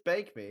did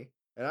spank me,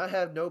 and I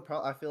have no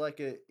problem. I feel like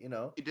it, you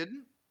know. He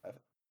didn't.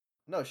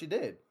 No, she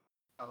did,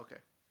 Oh, okay.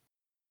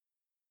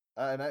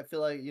 and I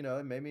feel like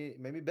it made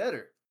me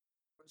better.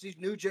 It's these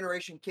new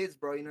generation kids,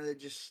 bro. You know, they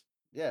just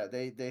Yeah,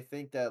 they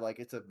think that like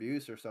it's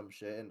abuse or some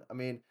shit, and I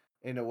mean,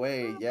 in a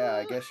way, yeah,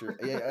 I guess you're.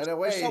 Yeah, in a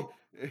way,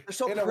 they're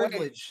so in a way,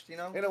 privileged, you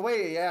know. in a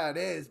way, yeah, it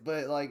is.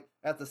 But like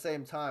at the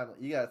same time,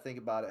 you gotta think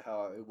about it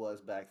how it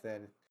was back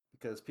then,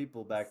 because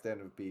people back then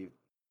would be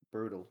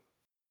brutal.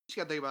 You just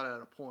gotta think about it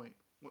at a point.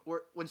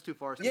 When's too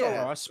far?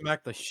 Yeah. Bro, I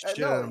smacked the shit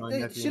No, out of my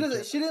nephew. she and doesn't.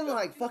 kid. She didn't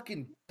like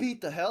fucking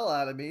beat the hell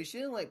out of me. She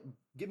didn't like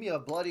give me a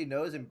bloody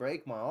nose and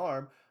break my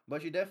arm.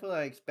 But she definitely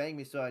like spanked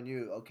me, so I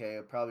knew okay,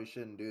 I probably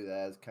shouldn't do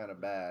that. It's kind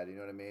of bad. You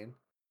know what I mean?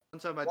 One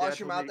time my Wash dad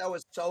your told mouth me, out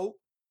with soap.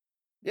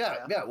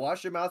 Yeah.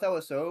 Wash your mouth out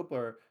with soap,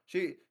 or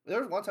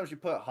there was one time she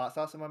put hot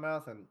sauce in my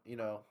mouth, and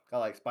got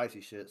like spicy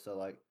shit. So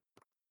like,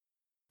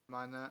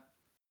 mind that.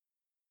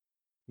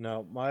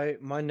 No,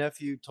 my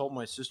nephew told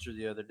my sister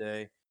the other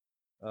day,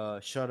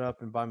 shut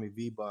up and buy me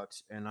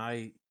V-Bucks, and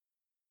I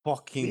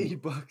fucking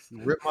V-Bucks.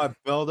 ripped my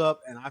belt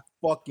up and I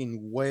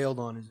fucking wailed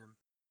on him.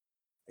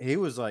 He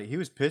was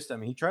pissed at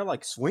me. He tried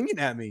like swinging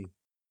at me.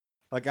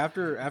 Like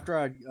after I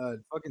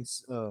fucking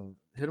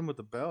hit him with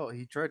the belt,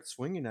 he tried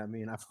swinging at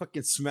me, and I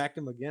fucking smacked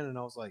him again, and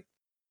I was like,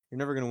 "You're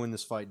never gonna win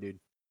this fight, dude."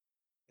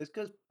 It's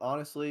because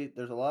honestly,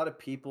 there's a lot of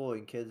people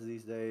and kids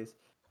these days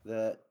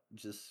that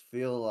just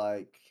feel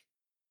like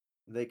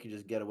they can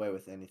just get away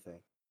with anything.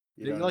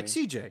 You know what I Like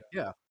mean? CJ,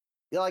 yeah.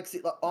 Yeah,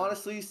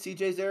 honestly,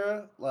 CJ's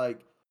era,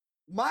 like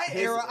My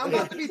his. era, I'm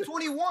about to be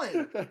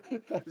 21.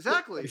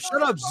 Exactly.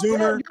 Shut up, Bro,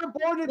 Zoomer. you're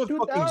born in Shut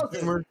up, fucking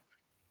 2000. Zoomer.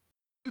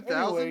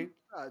 2000. Anyway,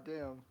 God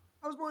damn.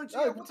 I was born in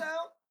No, what the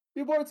hell?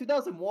 you're born in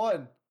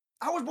 2001.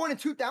 I was born in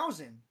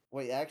 2000.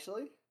 Wait,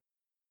 actually?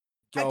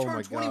 I Oh my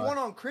turned 21 god.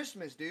 on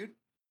Christmas, dude.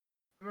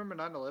 Remember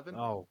 9/11?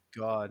 Oh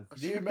god.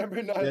 Do you remember?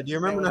 Yeah, do you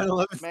remember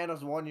 9/11? Man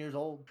was 1 year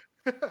old.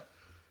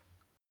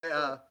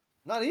 uh,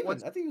 Not even.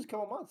 Once- I think it was a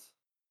couple months.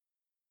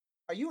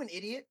 Are you an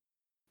idiot?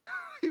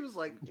 he was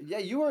like, Yeah,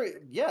 you were.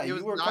 Yeah, he you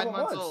was were a 9 couple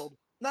months months. old.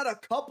 Not a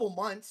couple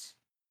months.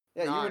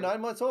 Yeah, you were 9.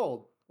 9 months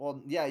old.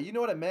 Well, yeah, you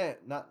know what I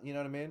meant. Not, you know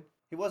what I mean.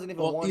 He wasn't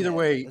even Well, one. either Yet,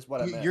 way, is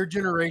what I meant. your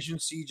generation,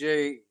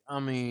 CJ. I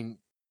mean,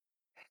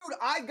 Dude,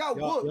 I got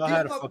whooped. y'all These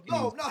had a no, fucking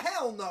no, easy. no,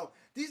 hell no.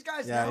 These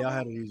guys Yeah, now, y'all bro,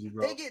 had it easy,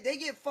 bro. they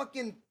get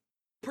fucking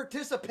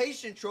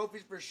participation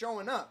trophies for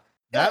showing up.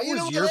 That you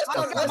know was what, your let's I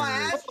talk- fucking got my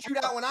generation. ass chewed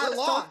out when I Let's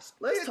talk. lost.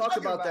 What are Let's you talk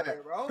talking about that.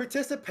 here, bro?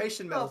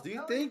 Participation medals. Do you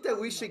hell think you that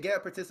we talking should about?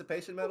 get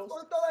participation medals?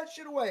 Throw that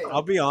shit away.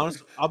 I'll be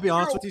honest. I'll be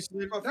honest with you, Bro,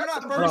 Slater. if you're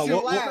not some first, pussy- you're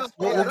we'll- last.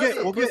 we'll- bro. we'll That's get-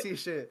 it. we'll get- pussy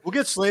shit.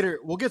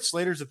 We'll get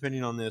Slater's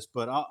opinion on this,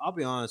 but I'll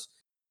be honest.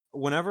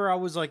 Whenever I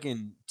was like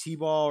in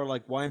T-ball or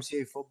like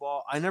YMCA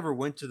football, I never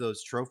went to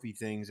those trophy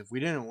things. If we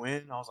didn't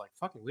win, I was like,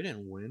 "Fuck it, we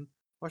didn't win.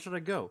 Why should I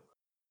go?"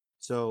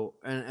 So,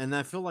 and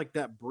I feel like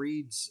that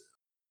breeds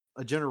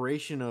a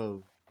generation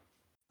of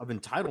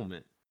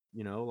entitlement.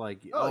 You know, like,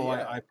 Oh,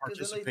 yeah, I 'cause then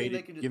they think they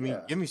participated. can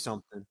just- Give me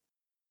something.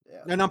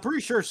 Yeah. And I'm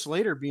pretty sure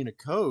Slater being a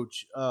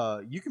coach,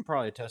 you can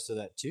probably attest to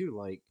that too.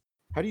 Like,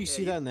 how do you Yeah,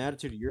 see that in the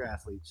attitude of your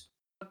athletes?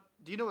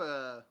 Do you know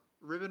what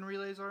ribbon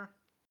relays are?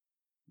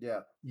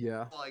 Yeah.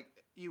 Yeah. Like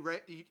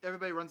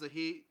everybody runs a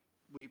heat.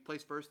 We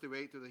place first through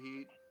 8 through the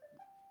heat.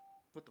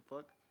 What the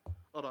fuck?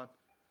 Hold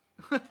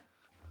on.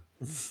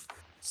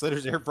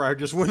 Slater's air fryer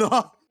just went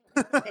off.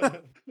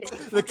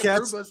 the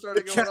cat's Roomba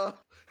started the going cat-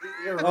 off.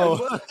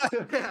 Oh,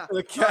 Yeah.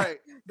 the cat All right.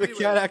 the Anyways,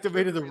 cat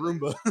activated the ribbon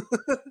relays.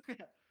 Roomba.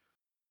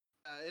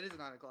 It is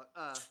 9 o'clock.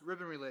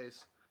 Ribbon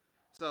relays.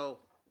 So,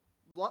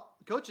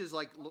 coaches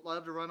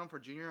love to run them for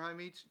junior high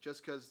meets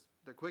just because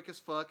they're quick as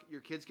fuck.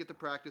 Your kids get to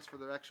practice for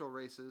their actual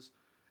races,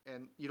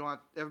 and you don't have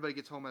everybody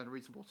gets home at a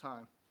reasonable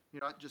time.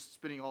 You're not just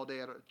spending all day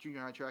at a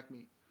junior high track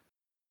meet.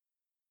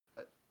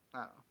 But, I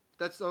don't know.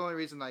 That's the only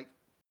reason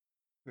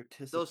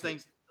those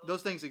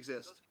things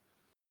exist.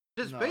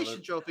 Participation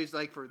they're- trophies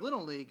like for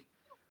Little League,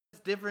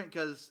 it's different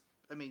because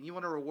you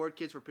want to reward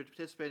kids for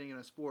participating in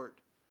a sport.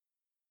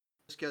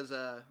 Just because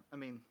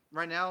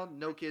right now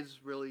no kids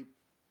really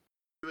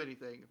do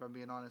anything. If I'm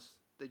being honest,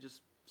 they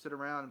just sit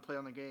around and play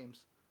on their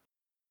games,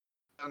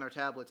 on their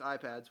tablets,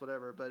 iPads,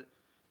 whatever. But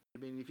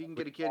if you can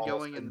get a kid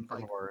going in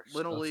like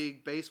Little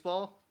League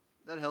baseball,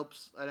 that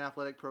helps an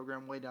athletic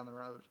program way down the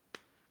road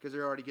because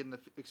they're already getting the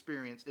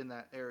experience in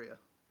that area.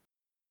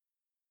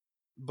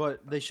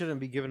 But they shouldn't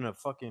be given a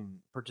fucking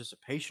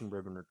participation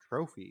ribbon or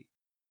trophy.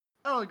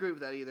 I don't agree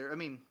with that either.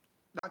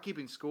 Not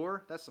keeping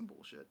score, that's some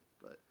bullshit.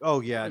 But Oh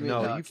yeah, What do you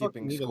mean no, not you fucking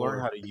keeping need to score? learn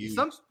how to use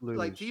some lose.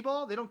 like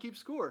T-ball, they don't keep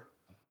score.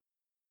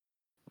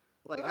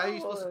 Like how are you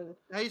supposed to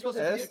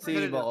That's be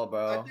competitive? T-ball,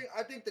 bro.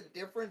 I think the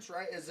difference,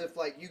 right, is if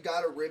like you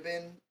got a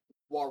ribbon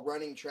while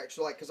running track.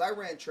 So like, cause I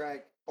ran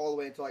track all the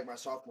way until like my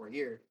sophomore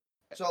year.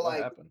 So What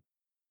like, happened?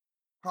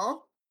 huh?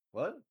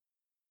 What?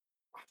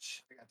 Oh,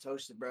 I got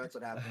toasted, bro. That's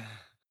what happened.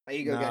 My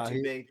ego Nah, got too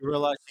he big.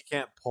 realized he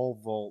can't pole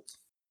vault.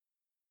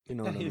 You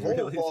know what I He mean? Pole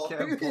really vault.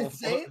 can't Are you pole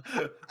insane?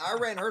 vault. I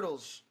ran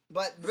hurdles,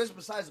 but this is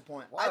besides the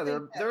point. Why? I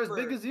think They're that as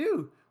big for- as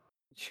you.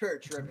 You're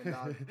tripping,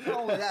 dog. Not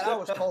only that, I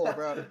was cold,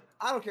 bro.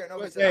 I don't care.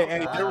 Nobody But, said hey, I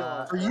was hey,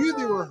 hot. for you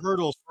they were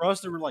hurdles. For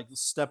us, they were like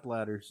step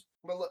ladders.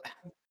 But look,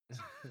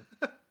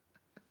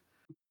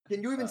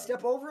 can you even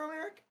step over him,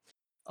 Eric?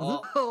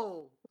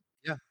 Oh,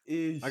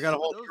 I got a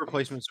whole Those knee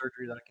replacement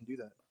surgery that I can do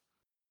that.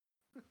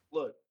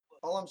 Look,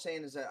 all I'm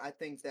saying is that I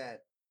think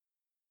that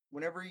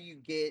whenever you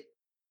get,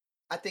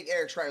 I think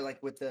Eric's right,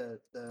 like with the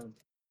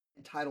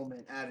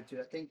entitlement attitude.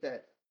 I think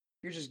that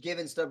you're just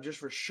giving stuff just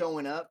for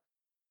showing up.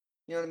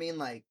 You know what I mean?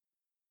 Like,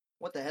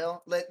 what the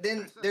hell? Like,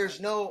 then there's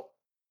no.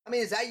 I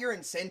mean, is that your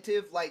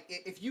incentive? Like,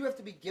 if you have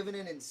to be given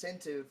an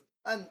incentive,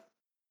 and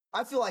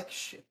I feel like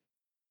shit.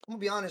 I'm gonna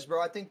be honest,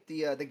 bro. I think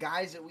the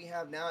guys that we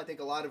have now, I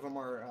think a lot of them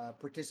are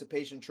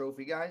participation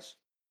trophy guys.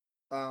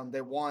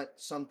 They want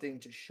something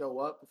to show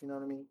up, if you know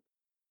what I mean.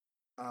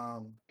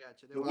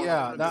 gotcha. They Yeah, want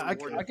Yeah, to be that,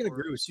 rewarded I can for it.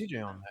 agree with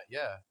CJ on that.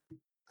 Yeah,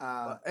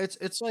 Uh,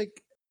 it's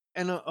like,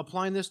 and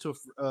applying this to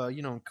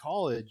in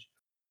college,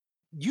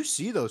 you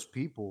see those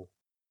people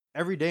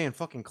every day in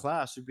fucking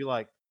class who'd be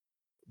like,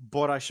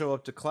 "But I show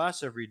up to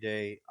class every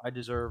day, I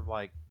deserve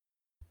like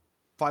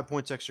 5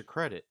 points extra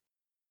credit."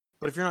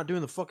 But if you're not doing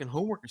the fucking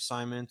homework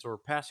assignments or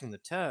passing the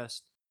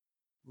test,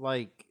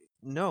 like,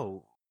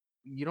 no,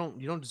 you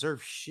don't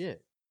deserve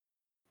shit.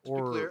 To be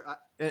or clear,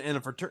 in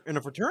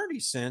a fraternity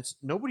sense,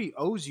 nobody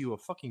owes you a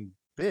fucking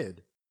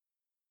bid.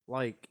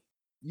 Like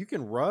you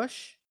can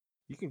rush,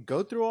 you can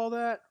go through all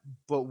that,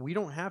 but we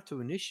don't have to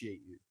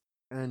initiate you.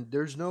 And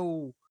there's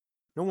no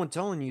one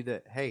telling you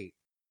that, hey,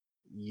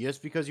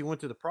 just because you went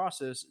through the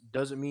process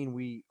doesn't mean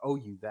we owe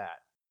you that.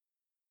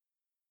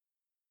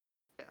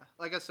 yeah,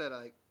 like I said,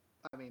 I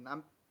mean,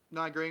 I'm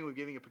not agreeing with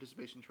giving a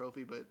participation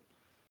trophy, but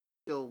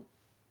still,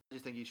 I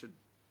just think you should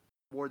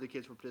reward the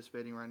kids for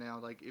participating right now.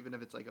 Like even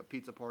if it's like a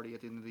pizza party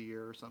at the end of the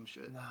year or some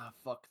shit. Nah,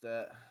 fuck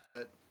that.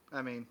 But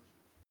I mean,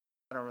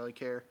 I don't really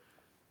care.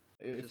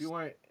 If Just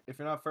if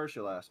you're not first,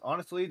 you're last.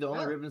 Honestly, the only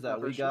yeah, ribbons you're that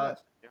we first, you're got,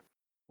 last.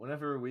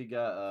 whenever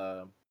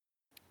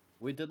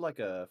we did like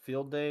a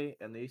field day,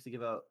 and they used to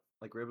give out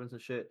like ribbons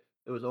and shit.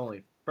 It was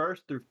only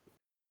first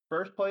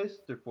place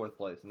through fourth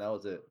place, and that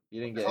was it.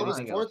 You didn't get So does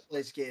anything fourth else.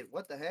 place get?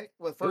 What the heck?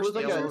 Well, It was first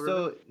like yellow loser.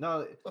 a ribbon? so no,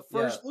 The yeah,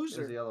 first it was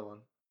loser. the yellow one.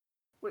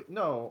 Wait,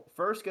 no,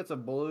 first gets a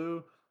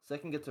blue,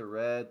 second gets a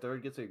red,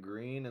 third gets a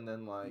green, and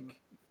then like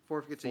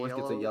Fourth gets a fourth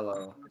yellow. gets a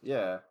yellow.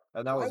 Yeah,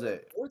 and that Why was would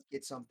it. fourth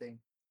get something?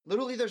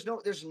 Literally, there's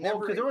Well, never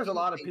because there was a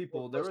lot of anything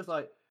people. fourth There place. was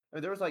like I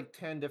mean, there was like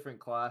 10 different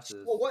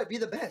classes. Well, what? Be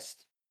the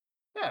best.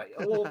 Yeah,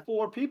 well,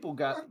 four people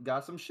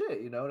got some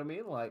shit. You know what I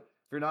mean? Like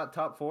if you're not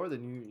top four,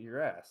 then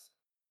you're ass.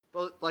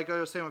 Well, like I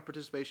was saying with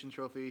participation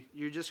trophy,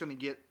 you're just gonna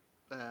get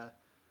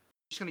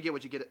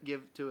what you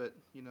give to it.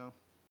 You know,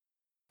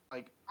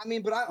 like I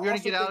mean, but I you're gonna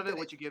also get out think of it that.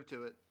 what you give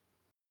to it.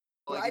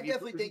 But Like I if you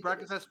definitely if you think that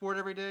practice that sport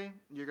every day,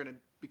 you're gonna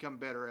become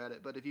better at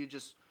it. But if you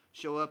just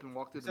show up and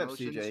walk through the Except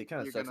motions, CJ, he kind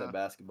of you're sucks gonna. at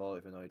basketball,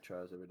 even though he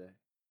tries every day.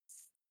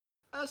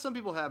 Some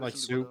people have it, Like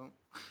some people soup.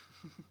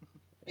 don't.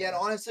 Yeah, and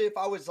honestly, if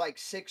I was like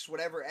 6,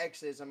 whatever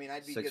X is, I mean,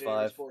 I'd be good at every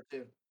 6'5". sport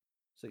too.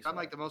 6'5". I'm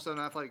like the most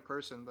unathletic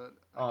person, but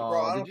I could Bro,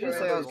 Oh, I did don't you care just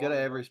say I was anything. good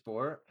at every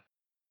sport?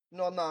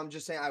 No, I'm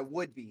just saying I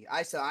would be.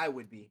 I said I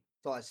would be.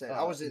 That's all I said.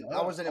 I wasn't. I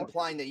No, wasn't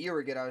implying that you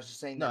were good. I was just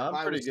saying no, that if I'm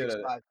I pretty was good at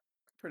it. 6'5",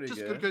 Pretty just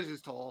good good. because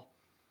he's tall.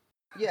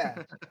 yeah,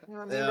 you know what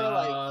I mean, bro.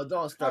 Like, Yeah, don't I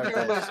don't start care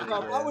that about shit bro.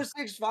 If I again. was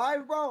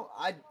 6'5", bro,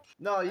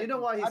 No, you know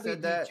why he I'd be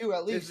said that? D2 at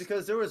It's least.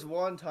 because there was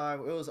one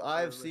time it was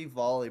IFC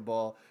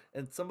volleyball,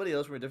 and somebody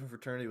else from a different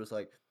fraternity was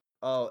like,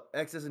 "Oh,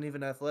 X isn't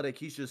even athletic.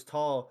 He's just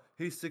tall.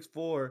 He's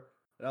 6'4".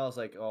 And I was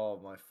like, "Oh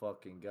my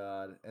fucking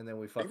god!" And then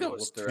we think fucking that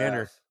was whooped their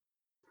Tanner. ass.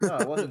 No,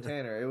 it wasn't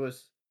Tanner. It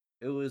was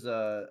Was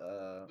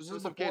It this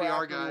was some before or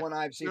KDR after we guy. won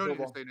IFC We don't need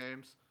to football? say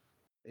names.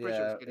 Pretty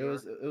sure yeah,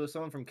 it's KDR. it was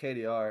someone from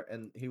KDR,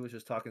 and he was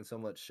just talking so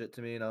much shit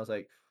to me, and I was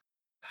like,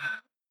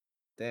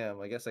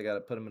 "Damn, I guess I got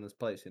to put him in his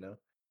place," you know?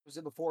 Was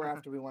it before or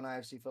after we won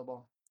IFC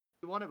football?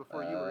 We won it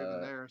before you were even Uh,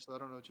 there, so I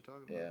don't know what you're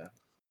talking about. yeah.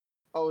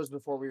 Oh, it was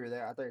before we were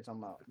there. I thought you were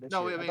talking about this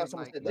No, year. I I mean thought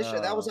someone like said this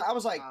year. That was. No, I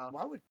was like, uh,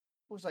 why would?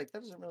 I was like,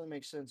 that doesn't really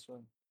make sense.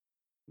 So,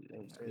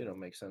 you don't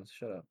make sense.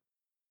 Shut up.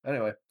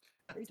 Anyway,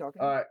 what are you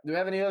talking all about? right. Do we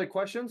have any other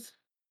questions?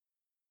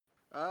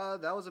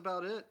 that was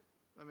about it.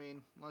 I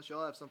mean, unless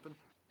y'all have something.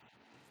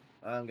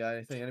 I don't got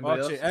anything. Well,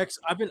 Anybody actually, else? X,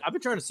 I've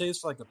been trying to say this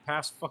for like the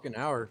past fucking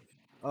hour.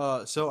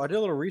 So I did a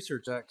little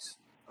research, X.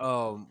 I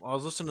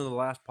was listening to the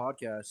last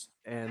podcast,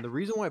 and the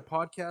reason why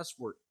podcasts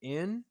were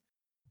in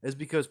is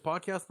because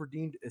podcasts were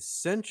deemed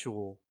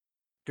essential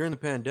during the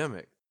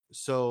pandemic.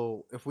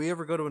 So if we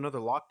ever go to another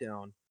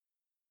lockdown,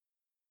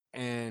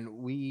 and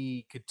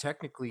we could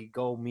technically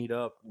go meet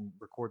up and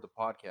record the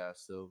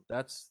podcast, so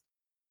that's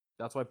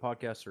why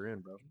podcasts are in,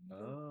 bro.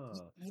 Oh,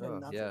 Need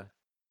so, Yeah.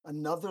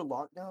 another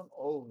lockdown?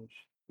 Oh,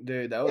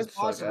 dude, that it's would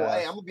suck possible.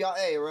 Hey, I'm ass. gonna be.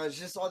 Hey, bro, it's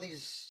just all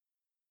these.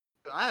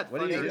 I had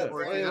What are fun you Ain't during doing? nothing.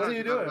 quarantine. I What know are what you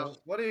you're talking doing?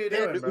 about. What are you Yeah,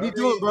 doing, What bro? are you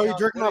doing, bro? You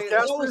jerking off That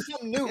Casper? was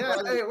something new, Yeah,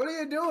 bro. hey, what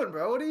are you doing,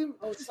 bro? What are you?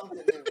 That was something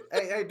new.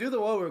 Hey, do the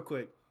whoa real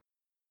quick.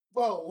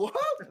 Bro,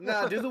 what?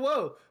 Nah, do the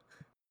whoa.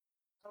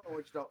 I don't know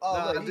what you're talking. Oh,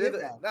 Nah, look, he do hit the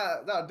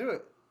that. nah, do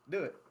it.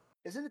 Do it.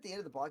 Isn't it the end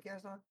of the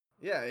podcast, huh?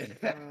 Yeah, yeah.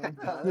 That's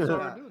what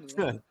we're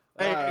doing.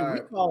 hey, All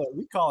right, all we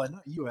right. call it,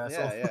 not you,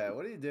 asshole. Yeah, yeah.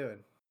 What are you doing?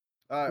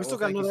 All right. We Well, still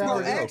got thank you, another Bro, hour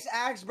to go. CJ. X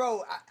acts,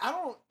 bro. I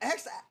don't.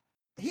 X.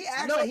 He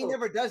acts like he No.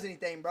 never does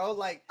anything, bro.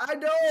 Like I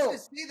you don't. should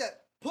see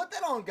that. Put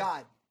that on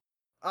God.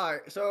 All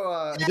right.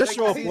 So He does thank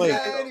show you, up Yeah, late.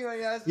 CJ. anyway,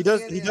 yes.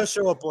 He does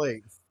show up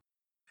late.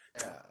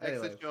 Yeah.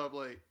 Exit Anyway, show up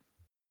late.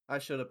 I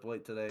showed up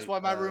late today. That's why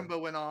my Roomba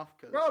went off.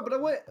 Cause Bro,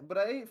 but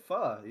I ate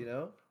pho. You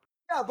know.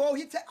 Yeah, bro.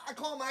 I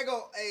call him. I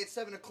go, hey, it's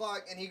 7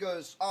 o'clock, and he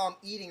goes, oh, I'm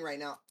eating right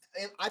now.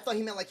 And I thought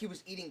he meant like he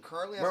was eating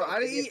currently. I was Bro, like, I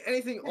okay, didn't eat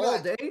anything he'd be all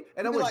like- day,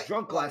 and I he'd be was like-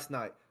 drunk he'd be like- last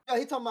night. Yeah,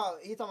 he talking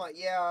about.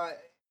 Yeah,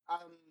 I'm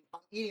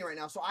eating right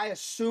now. So I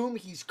assume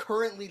he's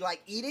currently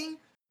like eating,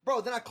 bro.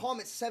 Then I call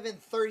him at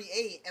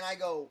 7:38, and I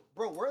go,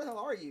 bro, where the hell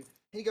are you?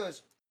 He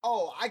goes,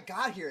 oh, I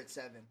got here at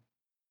 7.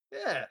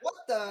 Yeah. What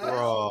the hell?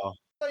 Bro.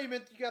 I thought you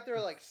meant you got there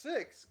at like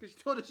 6 because you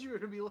told us you were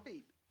gonna be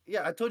late.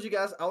 Yeah, I told you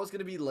guys I was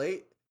gonna be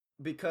late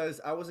because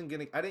I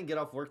didn't get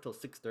off work till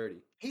 6:30.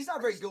 He's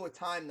not very good with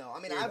time, though. I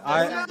mean, Dude, I've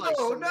I- had no, like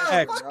no, semester,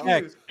 X, bro.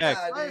 X, X.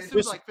 Yeah, I dude.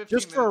 assumed like 15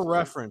 Just for a minutes late,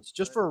 reference,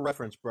 but- for a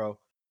reference, bro.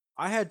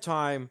 I had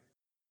time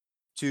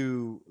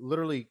to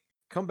literally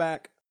come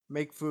back,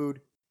 make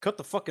food, cut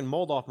the fucking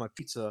mold off my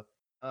pizza,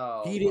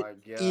 Oh heat my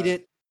it, god. eat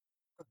it,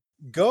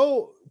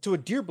 go to a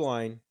deer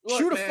blind, Look,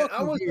 shoot a man, I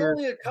fucking was deer,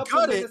 only a couple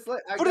gut it, minutes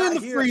late. I put it in got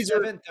the here at freezer,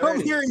 come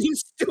 7:30. here, and you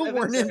still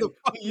weren't in the 7:30.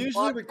 fucking We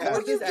usually podcast. record No,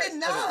 you this at did 7.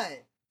 not.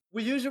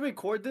 We usually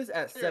record this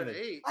at Here at 7.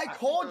 8. I What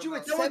called you you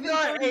at talking It was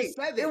not 8.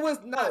 7:37. It was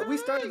not. We At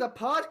started 8. the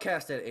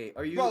podcast at 8.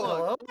 Are you Bro,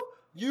 hello?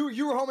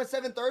 You were home at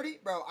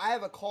 7:30, bro. I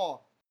have a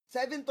call.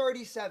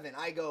 7:37.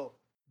 I go,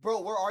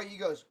 bro. Where are you? He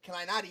goes, can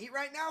I not eat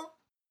right now?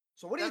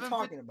 So what are you 7:50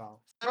 talking about?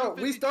 Bro,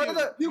 we started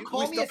 7:52. the You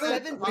called me at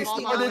started- 7:59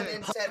 started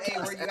and said, "Hey,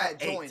 where you at?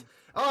 podcast 8. Join."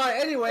 All right.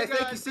 Anyway, Hey, thank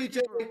you, guys, thank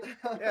CJ. you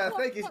Yeah,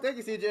 thank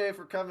you, CJ,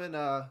 for coming.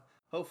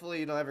 Hopefully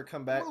you don't ever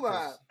come back. Move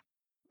out.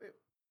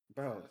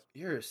 Bro,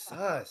 you're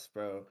sus,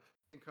 bro.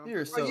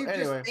 You're Bro, so. you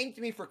anyway, just thanked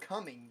me for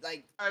coming.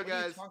 Like, All right, what are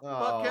you guys. talking Oh,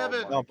 about? Fuck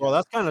Kevin. my No, bro,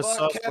 that's kind of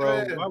Fuck sus,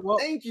 bro. Kevin. Well,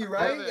 Thank you,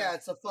 right? Kevin. Yeah,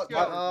 it's a fuck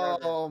Kevin. Kevin forever.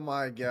 Oh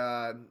my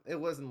god, it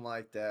wasn't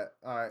like that.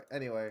 All right.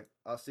 Anyway,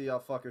 I'll see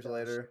y'all fuckers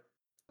later.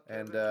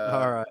 And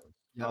all right.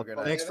 have a good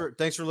night.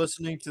 Thanks for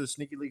listening to the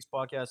Sneaky Leaks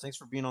podcast. Thanks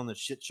for being on this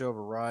shit show of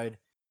a ride.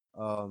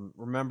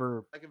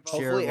 Remember, I can follow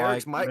share, hopefully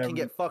Eric's like, mic whatever can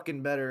get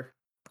fucking better.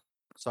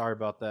 Sorry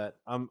about that.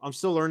 I'm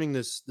still learning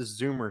this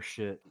Zoomer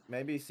shit.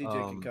 Maybe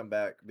CJ can come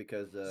back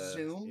because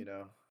Zoom? you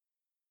know.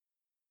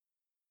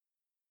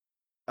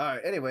 All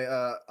right. Anyway,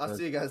 I'll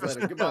see you guys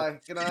later. No. Goodbye.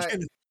 Good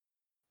night.